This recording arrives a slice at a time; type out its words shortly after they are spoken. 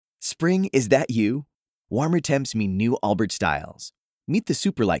Spring, is that you? Warmer temps mean new Allbirds styles. Meet the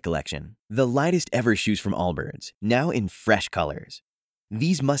Superlight Collection, the lightest ever shoes from Allbirds, now in fresh colors.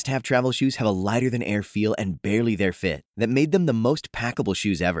 These must-have travel shoes have a lighter-than-air feel and barely their fit that made them the most packable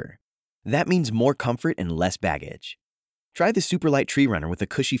shoes ever. That means more comfort and less baggage. Try the Superlight Tree Runner with a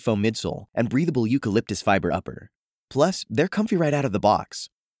cushy foam midsole and breathable eucalyptus fiber upper. Plus, they're comfy right out of the box.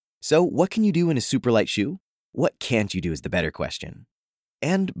 So, what can you do in a Superlight shoe? What can't you do is the better question.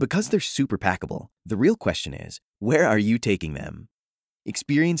 And because they're super packable, the real question is, where are you taking them?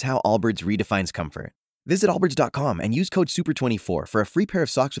 Experience how Allbirds redefines comfort. Visit allbirds.com and use code SUPER24 for a free pair of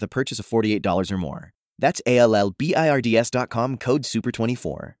socks with a purchase of $48 or more. That's ALLBIRDS.com, code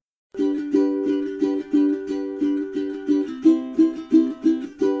SUPER24.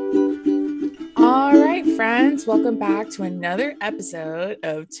 All right, friends, welcome back to another episode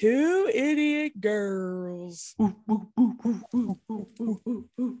of Two Idiot Girls.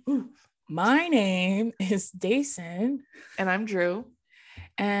 My name is Dason. And I'm Drew.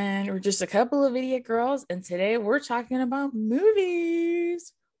 And we're just a couple of idiot girls. And today we're talking about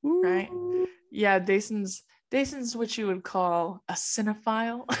movies. Right? Yeah, Dason's what you would call a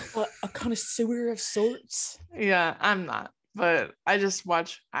cinephile. Well, a connoisseur of sorts. Yeah, I'm not. But I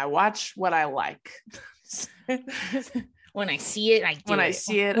watch what I like. When I see it, I do it. When I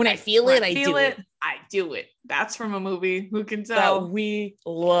see it, when I feel it, I do it. I do it. That's from a movie. Who can tell? That we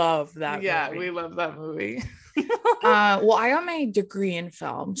love that yeah, movie. we love that movie. Well, I got my degree in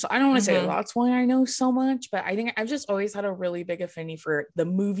film, so I don't want to say that's why I know so much, but I think I've just always had a really big affinity for the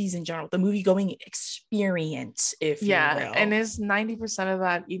movies in general, the movie going experience, if you will. And is 90% of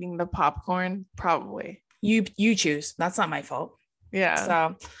that eating the popcorn? Probably. You choose. That's not my fault. Yeah.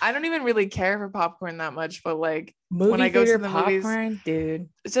 So I don't even really care for popcorn that much, but like movie when I go to the popcorn, movies, dude.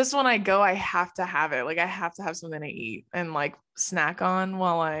 It's just when I go, I have to have it. Like I have to have something to eat and like snack on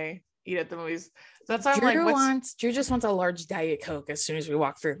while I eat at the movies. So that's why I'm like, Drew just wants a large Diet Coke as soon as we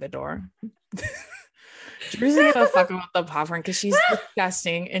walk through the door. Drew's gonna fucking with the popcorn because she's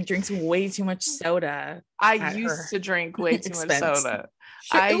disgusting and drinks way too much soda. I used to drink way too much soda.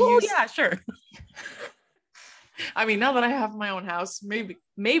 Sure. Sure. I mean, now that I have my own house, maybe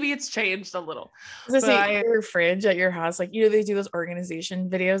it's changed a little. Your fridge at your house, like, you know, they do those organization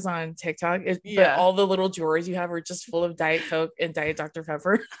videos on TikTok. But all the little drawers you have are just full of Diet Coke and Diet Dr.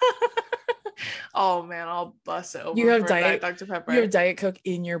 Pepper. Oh man, I'll bust it over. You have Diet Dr. Pepper. You have Diet Coke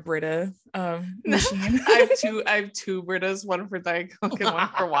in your Brita machine. I have two Britas, one for Diet Coke and one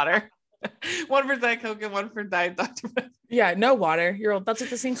for water. One for Diet Coke and one for Diet Dr. Pepper. Yeah, no water. That's what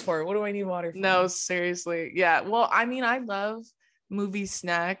the sink's for. What do I need water for? No, seriously. Yeah. Well, I mean, I love movie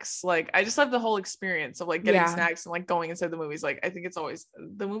snacks. Like, I just love the whole experience of like getting snacks and like going inside the movies. Like, I think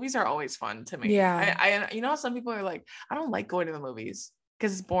the movies are always fun to me. Yeah. I you know, some people are like, I don't like going to the movies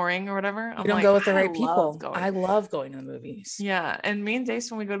because it's boring or whatever. You don't go with the right people. I love going to the movies. Yeah, and me and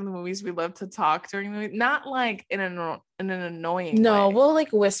Dace, when we go to the movies, we love to talk during the movie, not like in an annoying way. We'll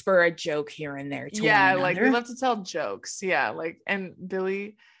like whisper a joke here and there to one another. Like we love to tell jokes. Yeah, like, and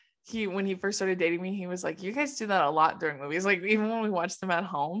Billy, when he first started dating me, he was like, you guys do that a lot during movies, like even when we watch them at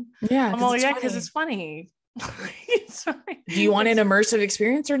home. Yeah, I'm all, yeah, because it's funny. Do you want an immersive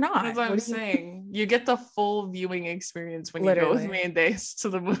experience or not? That's what I'm saying. You get the full viewing experience when you go with me and Dace to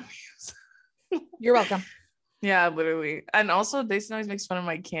the movies. You're welcome. Yeah, literally. And also Dace always makes fun of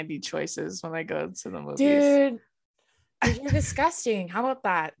my candy choices when I go to the movies. Dude, you're disgusting. How about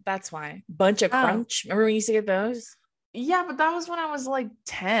that? That's why. Bunch of Crunch. Remember when you used to get those? Yeah, but that was when I was like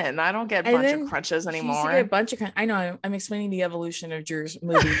 10. I don't get Bunch of Crunches anymore. A bunch of I know. I'm explaining the evolution of Drew's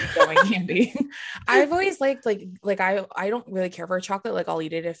movie going candy. I've always liked like I don't really care for chocolate. Like, I'll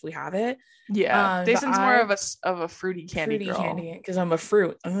eat it if we have it. Yeah, Dason's more of a fruity candy girl. Because I'm a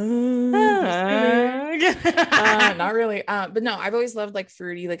fruit. Not really. But no, I've always loved like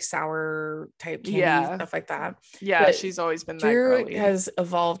fruity, like sour type candy, stuff like that. Yeah, but she's always been that Drew girly. Has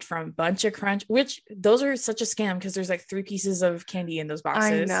evolved from Bunch of Crunch, which those are such a scam because there's like 3 pieces of candy in those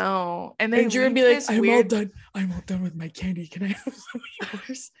boxes. I know. And then Drew would be like, I'm all done with my candy. Can I have some of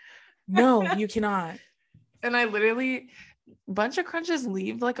yours? No, you cannot. And I literally, Bunch of Crunches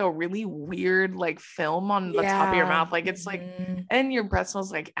leave like a really weird like film on the top of your mouth. Like, it's like, and your breath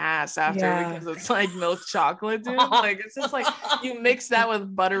smells like ass after because it's like milk chocolate, dude. Like, it's just like you mix that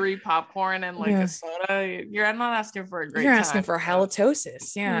with buttery popcorn and like a soda. I'm not asking for a great You're time. asking for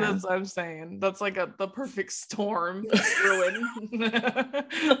halitosis. Yeah, that's what I'm saying. That's like the perfect storm ruin.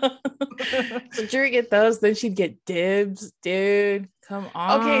 So Drew get those, then she'd get Dibs, dude. Come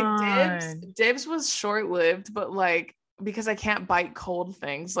on. Okay, Dibs was short-lived, but like, because I can't bite cold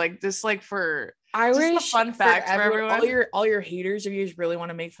things, like this, like for I just wish a fun fact for everyone. All your haters, if you just really want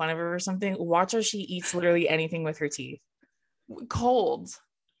to make fun of her or something, watch how she eats literally anything with her teeth. Cold.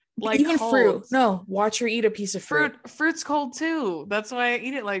 Like even cold. Fruit. No, watch her eat a piece of fruit. Fruit's cold too. That's why I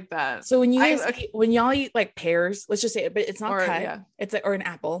eat it like that. So when y'all eat like pears, let's just say it, but it's not cut. Yeah. It's or an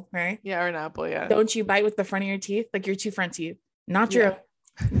apple, right? Yeah, or an apple. Yeah. Don't you bite with the front of your teeth, like your two front teeth? Not Drew.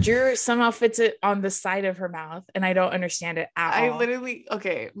 Drew somehow fits it on the side of her mouth, and I don't understand it at all. I literally,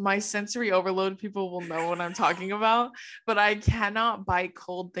 my sensory overload people will know what I'm talking about, but I cannot bite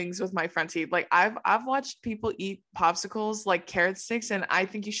cold things with my front teeth. Like I've watched people eat popsicles like carrot sticks, and I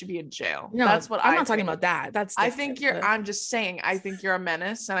think you should be in jail. No, that's what I'm not talking about. That that's I think I'm just saying I think you're a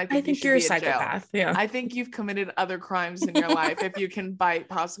menace, and I think you're a psychopath. Yeah, I think you've committed other crimes in your life if you can bite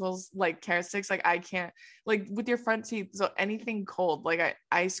popsicles like carrot sticks. Like I can't, like with your front teeth. So anything cold, like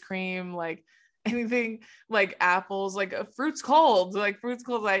ice cream, like anything, like apples, like fruit's cold. Like fruit's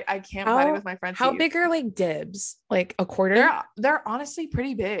cold. I can't bite it with my front teeth. How big are like dibs? Like a quarter? They're honestly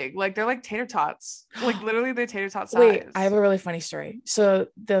pretty big. Like they're like tater tots. Like literally they're tater tot size. Wait, I have a really funny story. So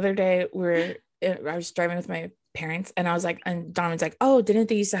the other day I was driving with my parents, and I was like, and Donovan's like, oh, didn't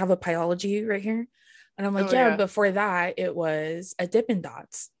they used to have a Pyology right here? And I'm like, yeah. Before that, it was a Dippin'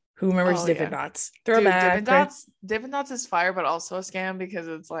 Dots. Who remembers Dippin' Dots? Throwback. Dippin' Dots is fire, but also a scam because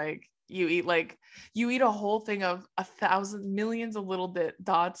it's like you eat a whole thing of 1,000 millions of little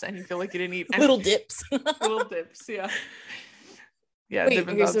dots, and you feel like you didn't eat any. Little dips. Little dips, yeah. Yeah. Wait,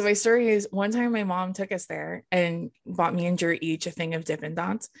 okay, so my story is one time my mom took us there and bought me and Drew each a thing of Dippin'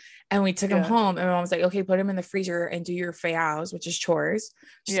 Dots, and we took them home, and my mom was like, okay, put them in the freezer and do your fayals, which is chores.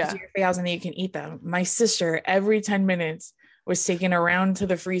 Just do your fayals and then you can eat them. My sister every 10 minutes was taken around to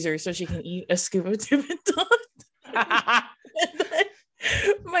the freezer so she can eat a scoop of Dippin' Dots.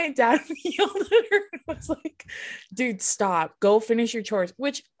 My dad yelled at her and was like, dude, stop, go finish your chores,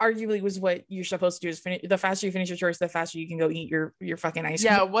 which arguably was what you're supposed to do, is finish. The faster you finish your chores, the faster you can go eat your fucking ice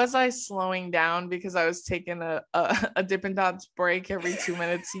cream. Yeah, was I slowing down because I was taking a Dippin' Dots break every 2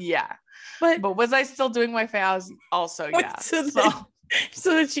 minutes? Yeah, but was I still doing my fayals? Also, yeah.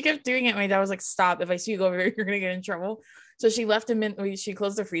 So that she kept doing it. My dad was like, stop, if I see you go over there, you're gonna get in trouble. So she left him in. She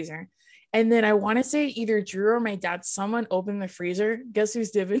closed the freezer. And then I want to say either Drew or my dad, someone opened the freezer. Guess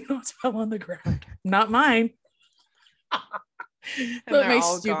whose Dippin' Dots fell on the ground? Not mine. But my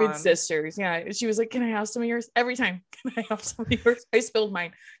stupid sisters. Yeah. She was like, can I have some of yours? Every time. Can I have some of yours? I spilled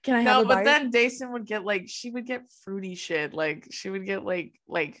mine. Can I have a bite? But then Dason would get she would get fruity shit. Like she would get like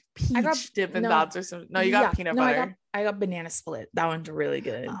peach Dippin' Dots or something. No, you got peanut butter. I got banana split. That one's really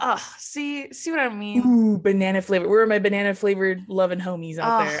good. See what I mean? Ooh, banana flavor. Where are my banana flavored loving homies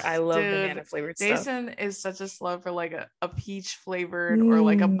out there? I love banana flavored stuff. Dason is such a slug for like a peach flavored or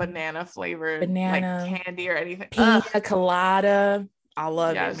like a banana flavored like candy or anything. Pina colada. I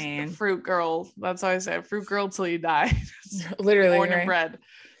love it, man. Fruit girl. That's how I say it. Fruit girl till you die. Literally. Born and bred.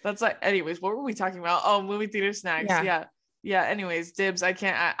 That's like, anyways, what were we talking about? Oh, movie theater snacks. Yeah. Anyways, dibs. I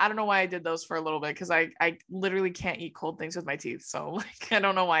don't know why I did those for a little bit, because I literally can't eat cold things with my teeth. So like, I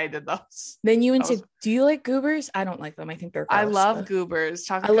don't know why I did those. Then you do you like Goobers? I don't like them. I think they're gross. I love Goobers.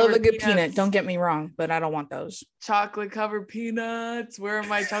 I love a good peanut. Don't get me wrong, but I don't want those. Chocolate covered peanuts. Where are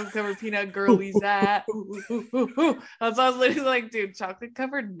my chocolate covered peanut girlies at? That's I was literally like, dude, chocolate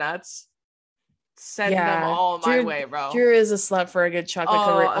covered nuts. Send them all my way, bro. Drew is a slut for a good chocolate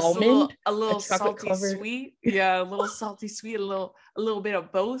covered almond. A little salty sweet. Yeah, a little salty sweet, a little bit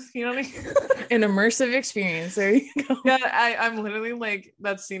of both, you know what I mean? An immersive experience. There you go. Yeah, I'm literally like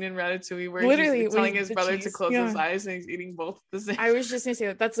that scene in Ratatouille where he's telling his brother to close his eyes and he's eating both at the same time. I was just gonna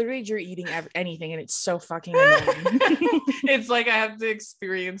say that's literally Drew eating anything, and it's so fucking annoying. It's like I have to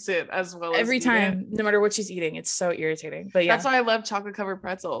experience it as well every time, no matter what she's eating. It's so irritating. But yeah, that's why I love chocolate covered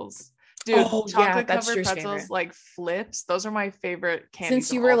pretzels. Dude, chocolate covered pretzels, like flips, those are my favorite candies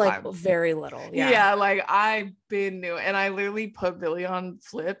since you were like very little. Yeah, like I've been new, and I literally put Billy on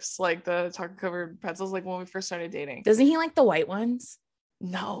flips, like the chocolate covered pretzels, like when we first started dating. Doesn't he like the white ones?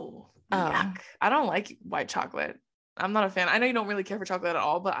 No. Yuck. I don't like white chocolate. I'm not a fan. I know you don't really care for chocolate at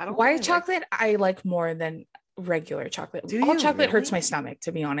all, but I don't. White chocolate I like more than regular chocolate. All chocolate hurts my stomach,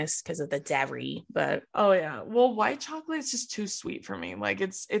 to be honest, because of the dairy. But well, white chocolate is just too sweet for me. Like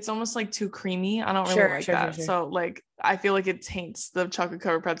it's almost like too creamy. I don't really like that. Sure. So like I feel like it taints the chocolate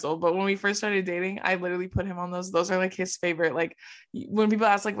covered pretzel. But when we first started dating, I literally put him on those. Those are like his favorite. Like when people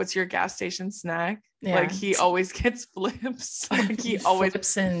ask like, what's your gas station snack? Like he always gets flips. Like he always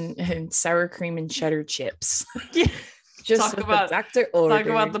flips and sour cream and cheddar chips. Yeah. Just talk about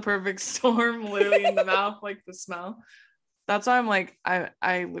the perfect storm, literally in the mouth, like the smell. That's why I'm like, I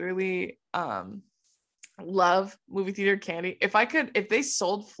literally I love movie theater candy. If they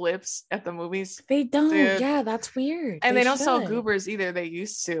sold flips at the movies, they don't. Dude, yeah, that's weird. And they don't sell goobers either. They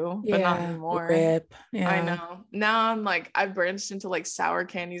used to, but not anymore. Rip. Yeah. I know. Now I'm like, I've branched into like sour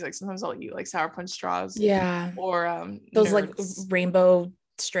candies. Like sometimes I'll eat like Sour Punch straws. Yeah. Or those nerds. Like rainbow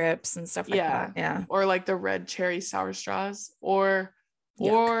strips and stuff like that. Yeah. Or like the red cherry sour straws. Or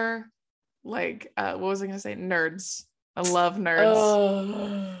like what was I gonna say? Nerds. I love Nerds.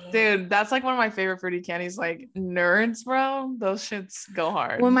 Oh. Dude, that's like one of my favorite fruity candies. Like Nerds, bro. Those shits go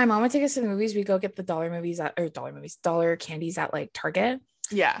hard. When my mom would take us to the movies, we go get the dollar candies at like Target.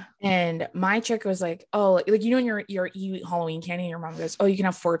 Yeah. And my trick was like, oh, like you know, when you eat Halloween candy and your mom goes, oh, you can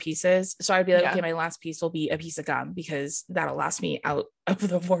have 4 pieces. So I'd be like, okay, my last piece will be a piece of gum because that'll last me out of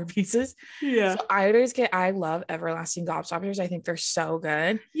the 4 pieces. Yeah. So I love Everlasting Gobstoppers. I think they're so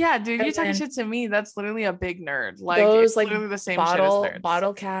good. Yeah, dude, you talking shit to me. That's literally a big nerd. Like those, like literally the same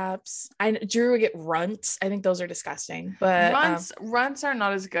bottle caps. Drew would get Runts. I think those are disgusting. But Runts are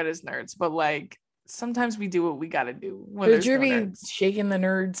not as good as Nerds, but like sometimes we do what we got to do. When Drew be shaking the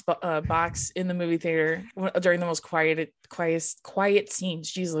Nerds box in the movie theater during the most quiet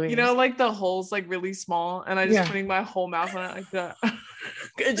scenes. Jeez Louise. You know, like the hole's like really small, and I just putting my whole mouth on it like that.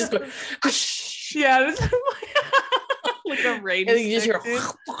 It just go, yeah, like a rain. And you just hear,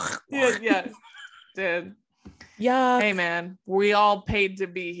 yeah, dude. Yeah. Hey man, we all paid to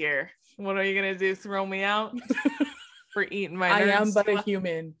be here. What are you gonna do? Throw me out for eating my Nerds? I am but a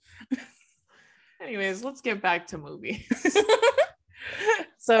human. Anyways, let's get back to movies.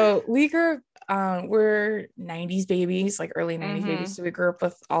 So we grew up, we're 90s babies, like early 90s babies. So we grew up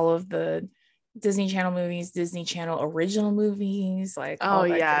with all of the Disney Channel movies, Disney Channel original movies, like oh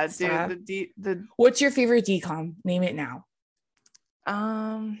yeah, dude. The what's your favorite DCOM? Name it now.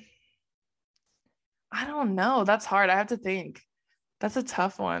 I don't know. That's hard. I have to think. That's a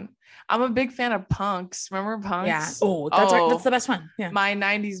tough one. I'm a big fan of Punks. Remember Punks? Yeah. Oh, that's the best one. Yeah. My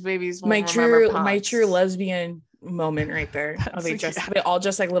 90s babies. My true lesbian moment right there. They all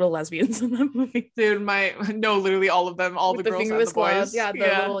just like little lesbians in that movie. Dude, literally all of them, all the girls and the boys. Yeah, the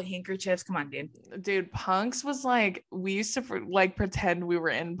little handkerchiefs. Come on, dude. Dude, Punks was like, we used to like pretend we were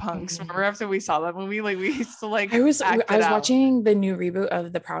in Punks. Remember after we saw that movie? Like we used to like I was watching the new reboot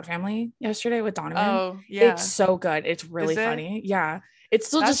of The Proud Family yesterday with Donovan. Oh, yeah. It's so good. It's really funny. Yeah. It's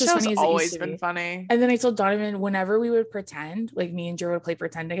still just as funny as it used to be. Funny. And then I told Donovan, whenever we would pretend, like me and Drew would play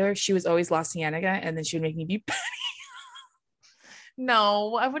pretend together, she was always La Cienega, and then she would make me be Penny.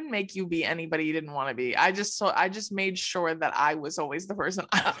 No, I wouldn't make you be anybody you didn't want to be. I just made sure that I was always the person.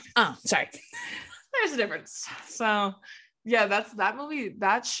 Sorry. There's a difference. So yeah, that movie,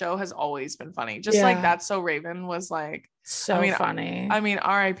 that show has always been funny. Just like That's So Raven was like so funny. I mean,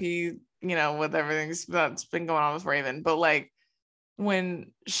 RIP, you know, with everything that's been going on with Raven, but like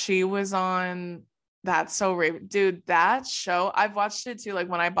when she was on That's So Raven, dude, that show, I've watched it too. Like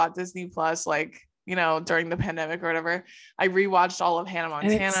when I bought Disney Plus, like, you know, during the pandemic or whatever, I rewatched all of Hannah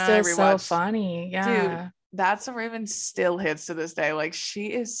Montana. And it's still so funny. Yeah. Dude, That's So Raven still hits to this day. Like she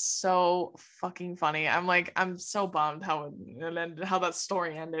is so fucking funny. I'm so bummed how that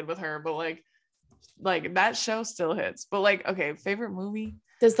story ended with her, but like that show still hits. But like, okay, favorite movie?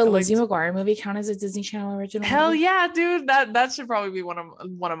 Does the Lizzie McGuire movie count as a Disney Channel original? Hell movie? Yeah, dude. That should probably be one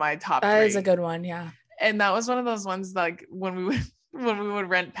of my top. That 3. is a good one, yeah. And that was one of those ones like when we would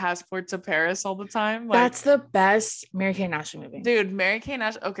rent Passport to Paris all the time. Like, that's the best Mary-Kate and Ashley movie. Dude, Mary-Kate and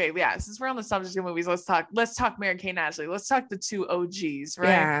Ashley. Okay, yeah. Since we're on the subject of movies, let's talk Mary-Kate and Ashley. Let's talk the 2 OGs, right?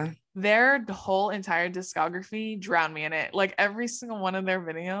 Yeah. Their whole entire discography drowned me in it. Like every single one of their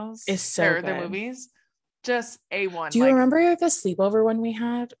videos is so good. Their movies. Just A1. Do you remember the sleepover one we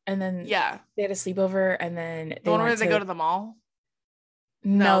had? And then they had a sleepover, and then the one where they go to the mall.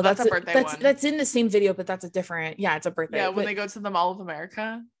 No, that's a birthday one. That's in the same video, but that's a different. Yeah, it's a birthday. Yeah, when they go to the Mall of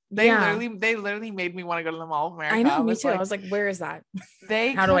America, they literally made me want to go to the Mall of America. I know, me too. I was like, where is that?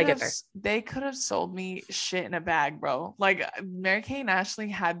 How do I get there? They could have sold me shit in a bag, bro. Like Mary-Kate and Ashley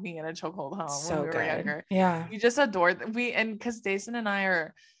had me in a chokehold home when we were younger. Yeah, we just adored them. Because Dason and I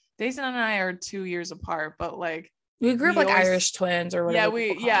are 2 years apart, but like we grew up like Irish twins or whatever.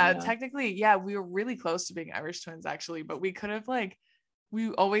 Technically, we were really close to being Irish twins actually, but we could have like. We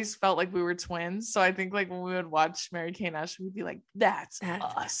always felt like we were twins. So I think like when we would watch Mary-Kate and Ashley, we'd be like, that's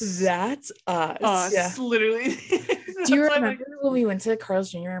us. That's us. Yeah. Literally. Do you remember when we went to Carl's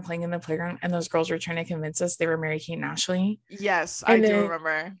Jr. and playing in the playground and those girls were trying to convince us they were Mary-Kate and Ashley? Yes, I do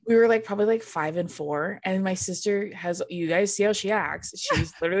remember. We were like probably like 5 and 4. And my sister you guys see how she acts.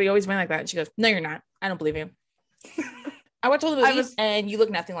 She's literally always been like that. And she goes, no, you're not. I don't believe you. I watched all the movies and you look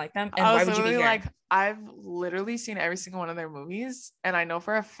nothing like them. And why would you be here? Like, I've literally seen every single one of their movies, and I know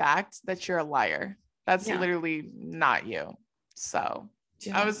for a fact that you're a liar. That's literally not you. So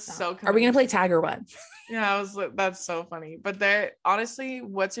I was so Are we gonna play tag or what? Yeah, that's so funny. But there, honestly,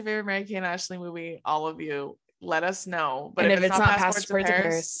 what's your favorite Mary-Kate and Ashley movie? All of you, let us know. But if it's not Passport to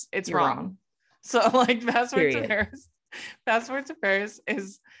Paris, it's wrong. So like Passport to Paris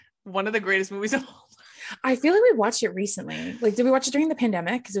is one of the greatest movies of all time. I feel like we watched it recently. Like, did we watch it during the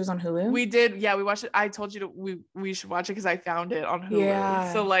pandemic? Because it was on Hulu. We did. Yeah, we watched it. I told you we should watch it because I found it on Hulu.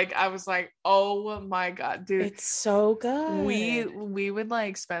 Yeah. So like, I was like, oh my God, dude. It's so good. We would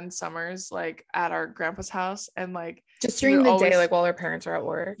like spend summers like at our grandpa's house and like just during the day, like while our parents are at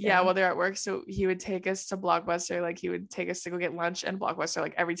work. Yeah, while they're at work. So he would take us to Blockbuster. Like he would take us to go get lunch and Blockbuster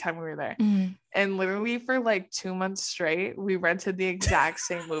like every time we were there. Mm-hmm. And literally for like 2 months straight, we rented the exact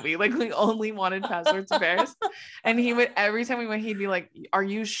same movie. Like we only wanted Passport to Paris. And he would, every time we went, he'd be like, "Are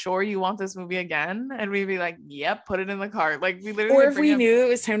you sure you want this movie again?" And we'd be like, "Yep, put it in the cart." Like we literally. Or if we knew it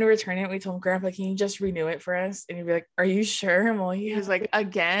was time to return it, we told him, "Grandpa, can you just renew it for us?" And he'd be like, "Are you sure?" And well, he was like,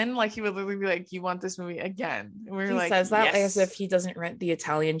 "Again?" Like he would literally be like, "You want this movie again?" And we were like, he says that yes. as if he doesn't rent the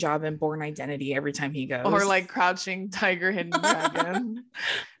Italian Job and Born Identity every time he goes, or like Crouching Tiger, Hidden Dragon.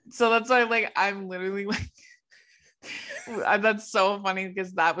 So that's why, like, I'm literally like, that's so funny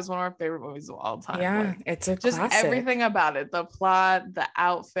because that was one of our favorite movies of all time. Yeah, like, it's a just classic. Everything about it, the plot, the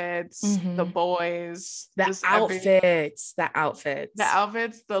outfits, the boys, the outfits,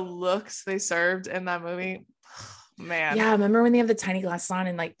 the looks they served in that movie. Man. Yeah, remember when they have the tiny glasses on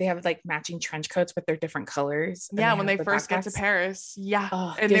and like they have like matching trench coats but they're different colors? Yeah, when they first get to Paris.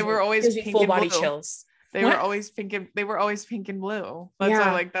 Yeah. And they were always pink full and body blue. Chills. They were always pink and blue. That's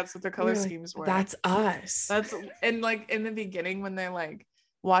why, like, that's what their color schemes were. That's us. And like in the beginning when they're like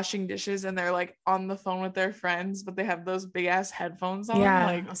washing dishes and they're like on the phone with their friends, but they have those big ass headphones on. Yeah,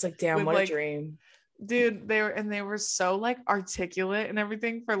 like, I was like, damn, what a dream. Dude, they were so like articulate and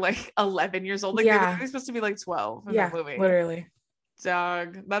everything for like 11 years old. Like they were supposed to be like 12 in that movie. Literally.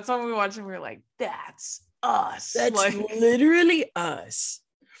 Dog. That's when we watched and we were like, that's us. That's like, literally us.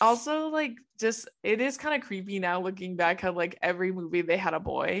 Also, like, just it is kind of creepy now looking back how like every movie they had a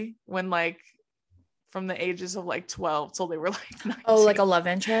boy when like from the ages of like 12 till they were like 19. Oh, like a love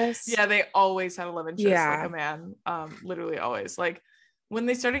interest? Yeah, they always had a love interest, like a man. Literally always. Like when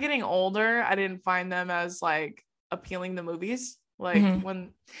they started getting older, I didn't find them as like appealing to movies. Like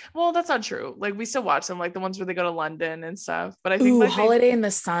well, that's not true. Like we still watch them, like the ones where they go to London and stuff. But I think like Holiday in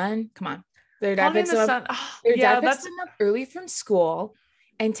the Sun. Come on. Their dad picks them up early from school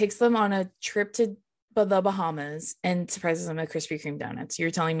and takes them on a trip to the Bahamas and surprises them with Krispy Kreme donuts. You're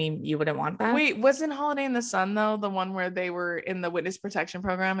telling me you wouldn't want that? Wait, wasn't Holiday in the Sun though the one where they were in the witness protection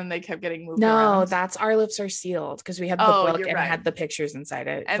program and they kept getting moved around? No, that's Our Lips Are Sealed because we had the book and had the pictures inside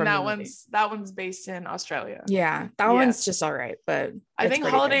it. And that one's based in Australia. Yeah, that one's just all right, but I think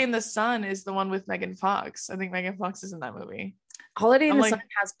Holiday in the Sun is the one with Megan Fox. I think Megan Fox is in that movie. Holiday in the Sun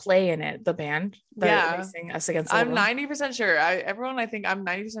has Play in it, the band. They sing Us Against the World. I'm 90% sure. I think I'm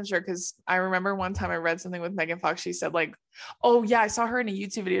 90% sure because I remember one time I read something with Megan Fox. She said like, oh yeah, I saw her in a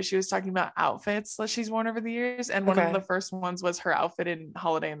YouTube video. She was talking about outfits that she's worn over the years. And one of the first ones was her outfit in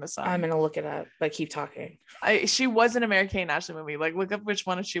Holiday in the Sun. I'm going to look it up, but keep talking. She was in a Mary-Kate and Ashley movie. Like look up which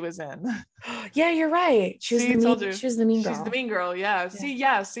one she was in. Yeah, you're right. She was the mean girl. She's the mean girl. Yeah.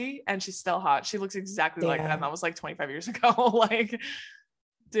 See. And she's still hot. She looks exactly like that. And that was like 25 years ago. Like,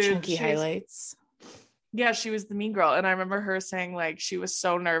 dude, chunky highlights. Yeah, she was the mean girl. And I remember her saying like she was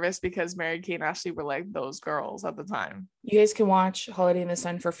so nervous because Mary-Kate and Ashley were like those girls at the time. You guys can watch Holiday in the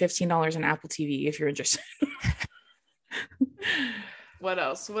Sun for $15 on Apple TV if you're interested. What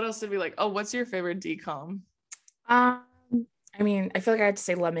else did we like? Oh, what's your favorite DCOM? I mean, I feel like I had to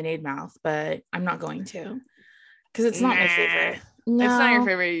say Lemonade Mouth, but I'm not going to because it's not my favorite. No. It's not your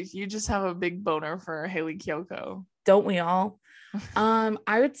favorite. You just have a big boner for Hayley Kiyoko. Don't we all?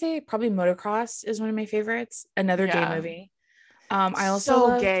 I would say probably Motocross is one of my favorites. Another gay movie. I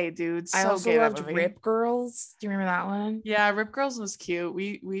also gay, dude. I also loved Rip Girls. Do you remember that one? Yeah, Rip Girls was cute.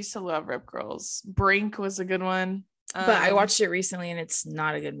 We used to love Rip Girls. Brink was a good one. But I watched it recently and it's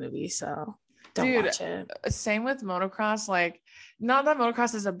not a good movie, so don't watch it. Same with Motocross. Like, not that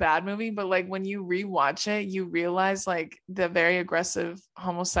Motocross is a bad movie, but like when you rewatch it, you realize like the very aggressive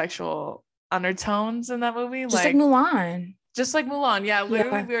homosexual undertones in that movie. Just like Mulan. Just like Mulan. Yeah,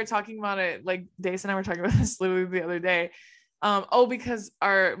 literally we were talking about it, like Dace and I were talking about this literally the other day. Because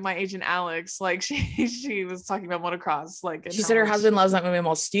my agent Alex, like she was talking about Motocross. Like she said her husband loves that movie. I'm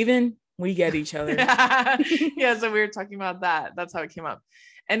all, Steven, we get each other. Yeah, so we were talking about that. That's how it came up.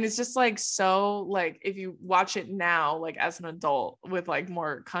 And it's just like, so like if you watch it now, like as an adult with like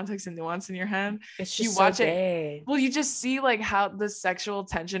more context and nuance in your head, it's just you watch so it gay. well, you just see like how the sexual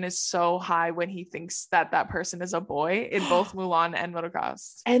tension is so high when he thinks that that person is a boy in both Mulan and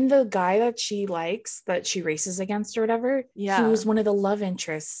motocross. And the guy that she likes, that she races against or whatever, he was one of the love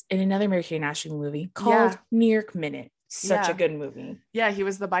interests in another Mary-Kate and Ashley movie called New York Minute. Such a good movie. Yeah, he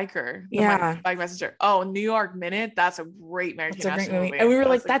was the biker. The bike messenger. Oh, New York Minute. That's a great Mary-Kate and Ashley movie. And we were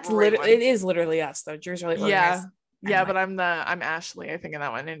like, that's literally, it is literally us though. Drew's really organized. Yeah, but I'm Ashley, I think, in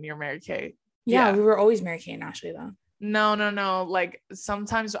that one, and you're Mary-Kate. Yeah, we were always Mary-Kate and Ashley though. No. Like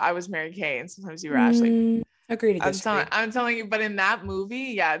sometimes I was Mary-Kate and sometimes you were Ashley. Agreed to disagree. I'm telling you, but in that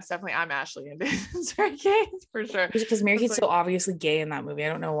movie, yeah, it's definitely I'm Ashley and it's Mary-Kate for sure. Because Mary-Kate's so obviously gay in that movie. I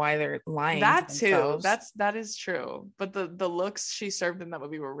don't know why they're lying. That too. That is true. But the looks she served in that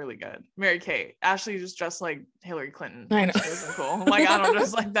movie were really good. Mary-Kate. Ashley was dressed like Hillary Clinton. I know. She wasn't cool. Like I don't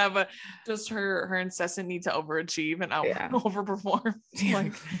dress like that, but just her incessant need to overachieve and overperform.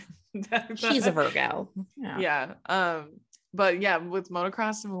 Like she's a Virgo. Yeah. But yeah, with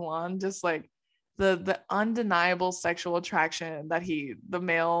motocross and Mulan, just like the undeniable sexual attraction that the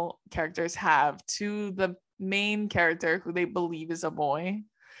male characters have to the main character who they believe is a boy,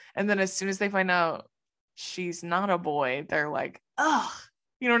 and then as soon as they find out she's not a boy, they're like, ugh,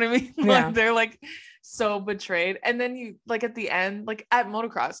 you know what I mean? Like they're like so betrayed. And then you like at the end, like at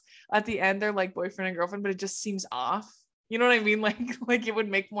motocross, at the end they're like boyfriend and girlfriend, but it just seems off. You know what I mean? Like it would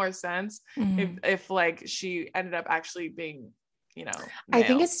make more sense if like she ended up actually being, you know, male. I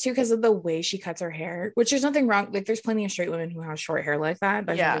think it's too because of the way she cuts her hair, which there's nothing wrong. Like there's plenty of straight women who have short hair like that.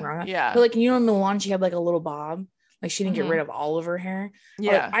 There's nothing wrong with that. But like, you know, in Milan, she had like a little bob. Like she didn't get rid of all of her hair.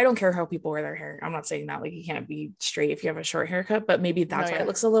 Yeah. Like, I don't care how people wear their hair. I'm not saying that like you can't be straight if you have a short haircut, but maybe that's why it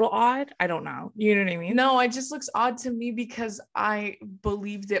looks a little odd. I don't know. You know what I mean? No, it just looks odd to me because I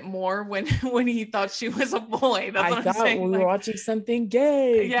believed it more when he thought she was a boy. That's what I'm saying. We were watching something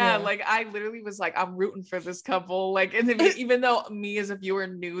gay. Yeah, like I literally was like, I'm rooting for this couple. Like, and even though me as a viewer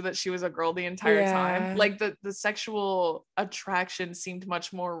knew that she was a girl the entire time, like the sexual attraction seemed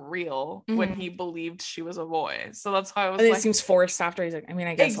much more real when he believed she was a boy. So that's how I was. And it seems forced after he's like, I mean,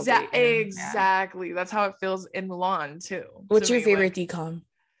 I guess exactly. That's how it feels in Mulan too. What's your favorite decom?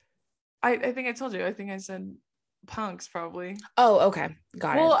 I think I told you. I think I said punks probably. Oh, okay,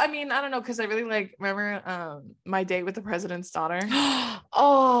 got it. Well, I mean, I don't know, because I really like remember My Date with the President's Daughter.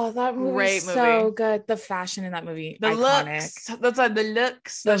 Oh, that movie is so good. The fashion in that movie, the iconic. Looks. That's like the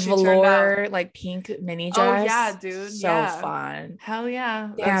looks. The velour, like pink mini dress. Oh yeah, dude. So fun. Hell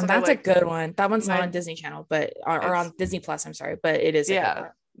yeah. Damn, that's a good one. That one's not on Disney Channel, but or on Disney Plus. I'm sorry, but it is.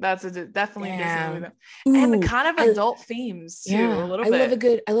 That's definitely Disney movie. And the kind of adult themes too. A little bit.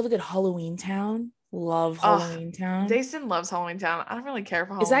 I love a good Halloween Town. Love Halloween Town. Jason loves Halloween Town. I don't really care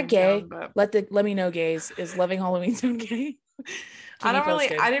for Halloween. Is that gay? Town, but... Let me know, gays. Is loving Halloween Town gay? I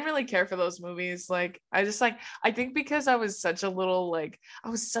didn't really care for those movies. Like I think because I was such a little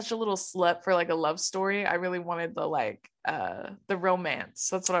slut for like a love story. I really wanted the romance.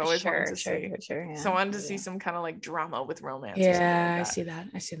 That's what I always wanted to see. Yeah. So I wanted to see some kind of like drama with romance. Yeah, I see that.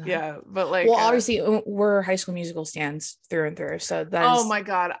 Yeah, but like, well, obviously we're High School Musical stands through and through. So that's oh my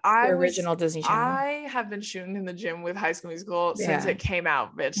god, the original Disney Channel. I have been shooting in the gym with High School Musical since it came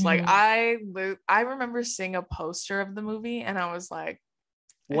out, bitch. Like I remember seeing a poster of the movie and I was like,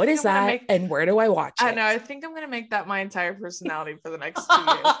 what is that? And where do I watch it? I know. I think I'm gonna make that my entire personality for the next 2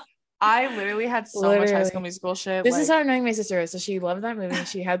 years. I literally had so much High School Musical shit. This is how annoying my sister is. So she loved that movie.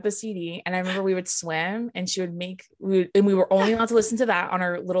 She had the CD, and I remember we would swim, and we were only allowed to listen to that on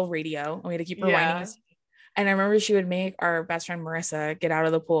our little radio, and we had to keep rewinding this. And I remember she would make our best friend Marissa get out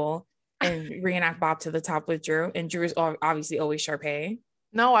of the pool and reenact Bob to the Top with Drew, and Drew was obviously always Sharpay.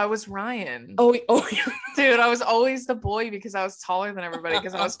 No, I was Ryan. Oh, dude, I was always the boy because I was taller than everybody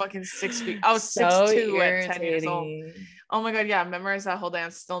because I was fucking 6 feet. I was 6'2" at 10 years old. Oh my god, yeah, memorized that whole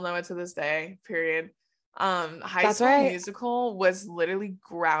dance. Still know it to this day. Period. High School Musical was literally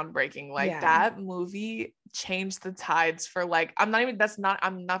groundbreaking. Like that movie changed the tides for like I'm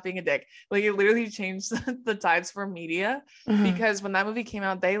not being a dick. Like it literally changed the tides for media because when that movie came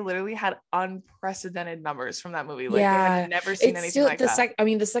out, they literally had unprecedented numbers from that movie. Like they had never seen anything like that. I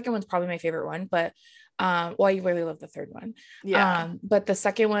mean, the second one's probably my favorite one, but well, I really love the third one. But the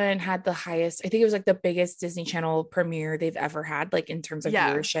second one had the highest, I think it was like the biggest Disney Channel premiere they've ever had, like in terms of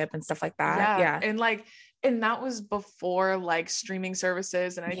viewership and stuff like that. And that was before like streaming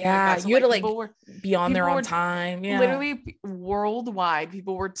services and anything like that. So, you had to like be on there on time. Literally worldwide,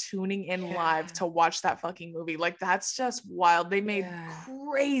 people were tuning in live to watch that fucking movie. Like that's just wild. They made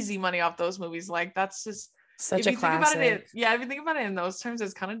crazy money off those movies. Like that's just Such a classic. If you think about it in those terms,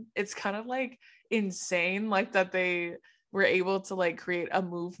 it's kind of like insane, like that they were able to like create a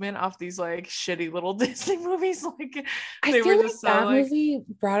movement off these like shitty little Disney movies. Like I feel like that movie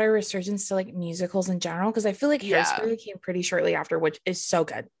brought a resurgence to like musicals in general, because I feel like Hairspray came pretty shortly after, which is so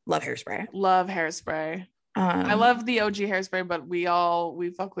good. Love Hairspray. I love the OG Hairspray, but we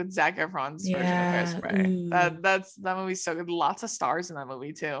fuck with Zac Efron's version of Hairspray. That movie's so good. Lots of stars in that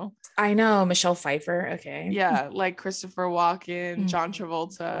movie too. I know. Michelle Pfeiffer. Okay. Yeah, like Christopher Walken, John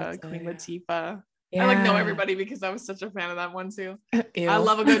Travolta, Queen Latifah. Yeah. I like know everybody because I was such a fan of that one too. Ew. I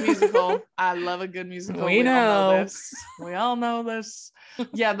love a good musical. We all know this.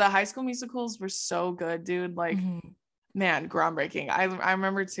 Yeah, the High School Musicals were so good, dude. Like, man, groundbreaking. I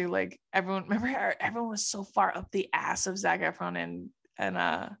remember too, like everyone was so far up the ass of Zac Efron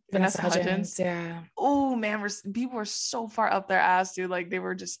and Vanessa Hudgens. Yeah. Oh man, people were so far up their ass, dude. Like they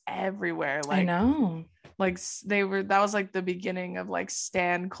were just everywhere. Like I know. Like that was like the beginning of like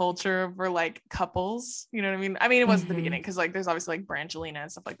stan culture for like couples, you know what I mean? I mean, it wasn't the beginning because like there's obviously like Brangelina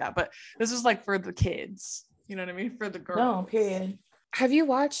and stuff like that, but this was like for the kids, you know what I mean? For the girls. No, period. Have you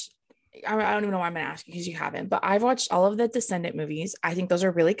watched, I don't even know why I'm gonna ask you because you haven't, but I've watched all of the Descendant movies. I think those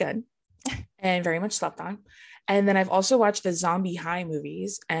are really good and very much slept on. And then I've also watched the Zombie High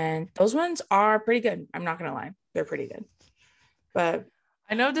movies, and those ones are pretty good. I'm not gonna lie, they're pretty good. But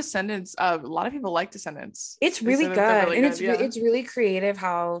I know Descendants. A lot of people like Descendants. It's really good, and it's really creative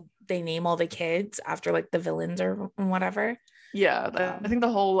how they name all the kids after like the villains or whatever. Yeah, I think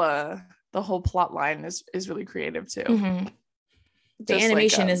the whole plot line is really creative too. The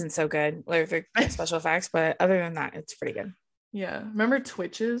animation isn't so good, like the special effects, but other than that, it's pretty good. Yeah, remember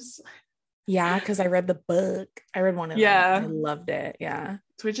Twitches? Yeah, because I read the book. I read one of them. I loved it. Yeah,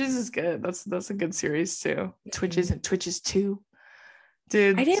 Twitches is good. That's a good series too. Twitches and Twitches 2.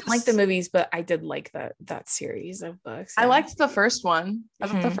 Dude, I didn't like the movies, but I did like that series of books. I liked the first one. I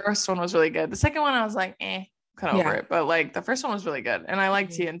thought the first one was really good. The second one, I was like, kind of over it. But like the first one was really good, and I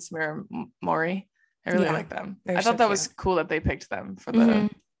liked Tia and Samira Mori. I really like them. I thought that was cool that they picked them for the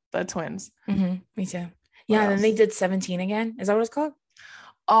twins. Me too. Yeah, and then they did 17 again. Is that what it's called?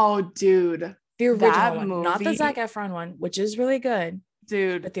 Oh, dude, the original one, movie, not the Zac Efron one, which is really good.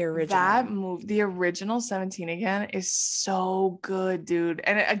 Dude, but the original the original 17 again is so good, dude.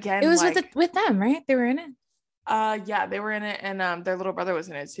 And again, it was like, with them, right? They were in it. Yeah, they were in it, and their little brother was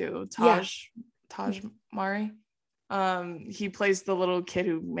in it too. Taj Mari. He plays the little kid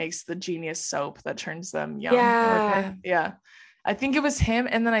who makes the genius soap that turns them young. Yeah. I think it was him,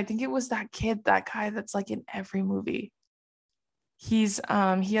 and then I think it was that guy that's like in every movie. He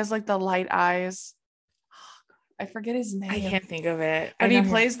has like the light eyes. I forget his name. I can't think of it. But he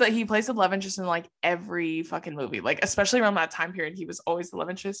plays the love interest in like every fucking movie. Like especially around that time period, he was always the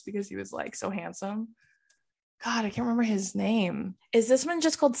love interest because he was like so handsome. God, I can't remember his name. Is this one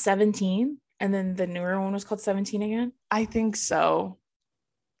just called 17? And then the newer one was called 17 again? I think so.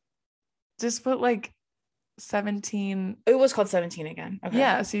 Just put like 17. It was called 17 again. Okay.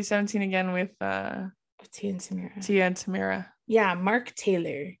 Yeah, see 17 again with Tia and Samira. Yeah, Mark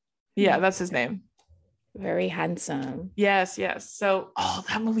Taylor. Yeah, that's his name. Very handsome. Yes. So,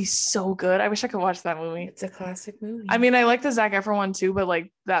 that movie's so good. I wish I could watch that movie. It's a classic movie. I mean, I like the Zac Efron one too, but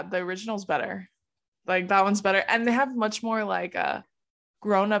like the original's better. Like that one's better, and they have much more like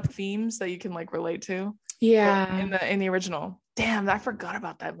grown-up themes that you can like relate to. Yeah. In the original. Damn, I forgot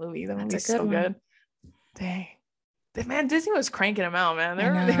about that movie. That movie's so good. Dang. Man, Disney was cranking them out, man.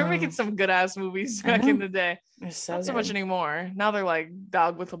 They were making some good ass movies back in the day. Not so much anymore. Now they're like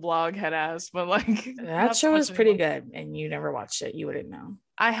Dog with a Blog head ass, but like that show was pretty good, and you never watched it. You wouldn't know.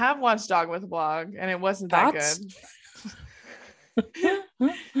 I have watched Dog with a Blog, and it wasn't that good.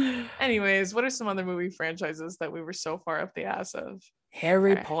 Anyways, what are some other movie franchises that we were so far up the ass of?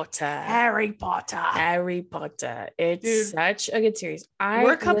 Harry Potter. It's such a good series.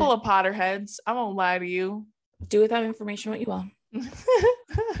 We're a couple of Potterheads. I won't lie to you. Do with that information what you will.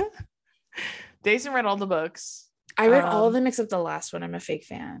 Daisy read all the books. I read all of them except the last one. I'm a fake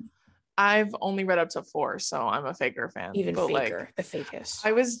fan. I've only read up to 4, so I'm a faker fan. Even faker, like, the fakest.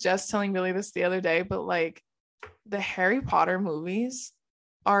 I was just telling Billy this the other day, but like the Harry Potter movies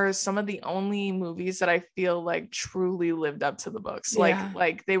are some of the only movies that I feel like truly lived up to the books.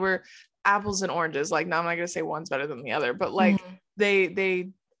 Like they were apples and oranges. Like now I'm not gonna say one's better than the other, but like they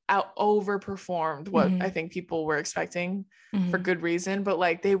overperformed what I think people were expecting for good reason, but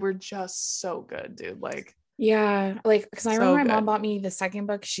like they were just so good, dude. Like Yeah, like because I So remember my mom good. bought me the second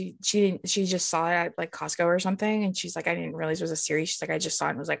book. She just saw it at like Costco or something, and she's like, I didn't realize it was a series. She's like, I just saw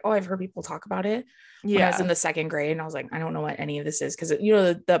it and was like, oh, I've heard people talk about it when I was in Yeah. the second grade, and I was like, I don't know what any of this is because you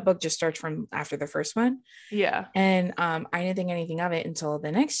know the book just starts from after the first one, Yeah. and I didn't think anything of it until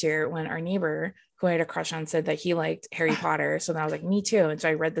the next year when our neighbor who I had a crush on said that he liked Harry Potter. So then I was like, me too, and so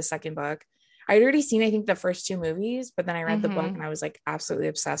I read the second book. I'd already seen, I think, the first two movies, but then I read the book and I was like absolutely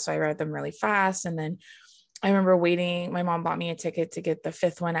obsessed. So I read them really fast. And then I remember waiting. My mom bought me a ticket to get the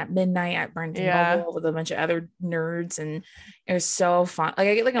fifth one at midnight at Barnes and Yeah. Noble with a bunch of other nerds, and it was so fun. Like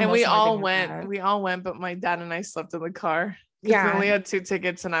I get like And emotional. we all went, but my dad and I slept in the car because we Yeah. only had 2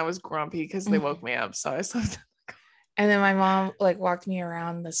 tickets and I was grumpy because they woke me up. So I slept. And then my mom like walked me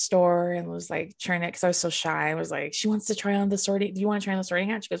around the store and was like trying to, because I was so shy. I was like, she wants to try on the sorting. Do you want to try on the sorting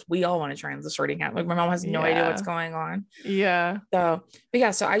hat? She goes, we all want to try on the sorting hat. Like my mom has no idea what's going on. Yeah. So, but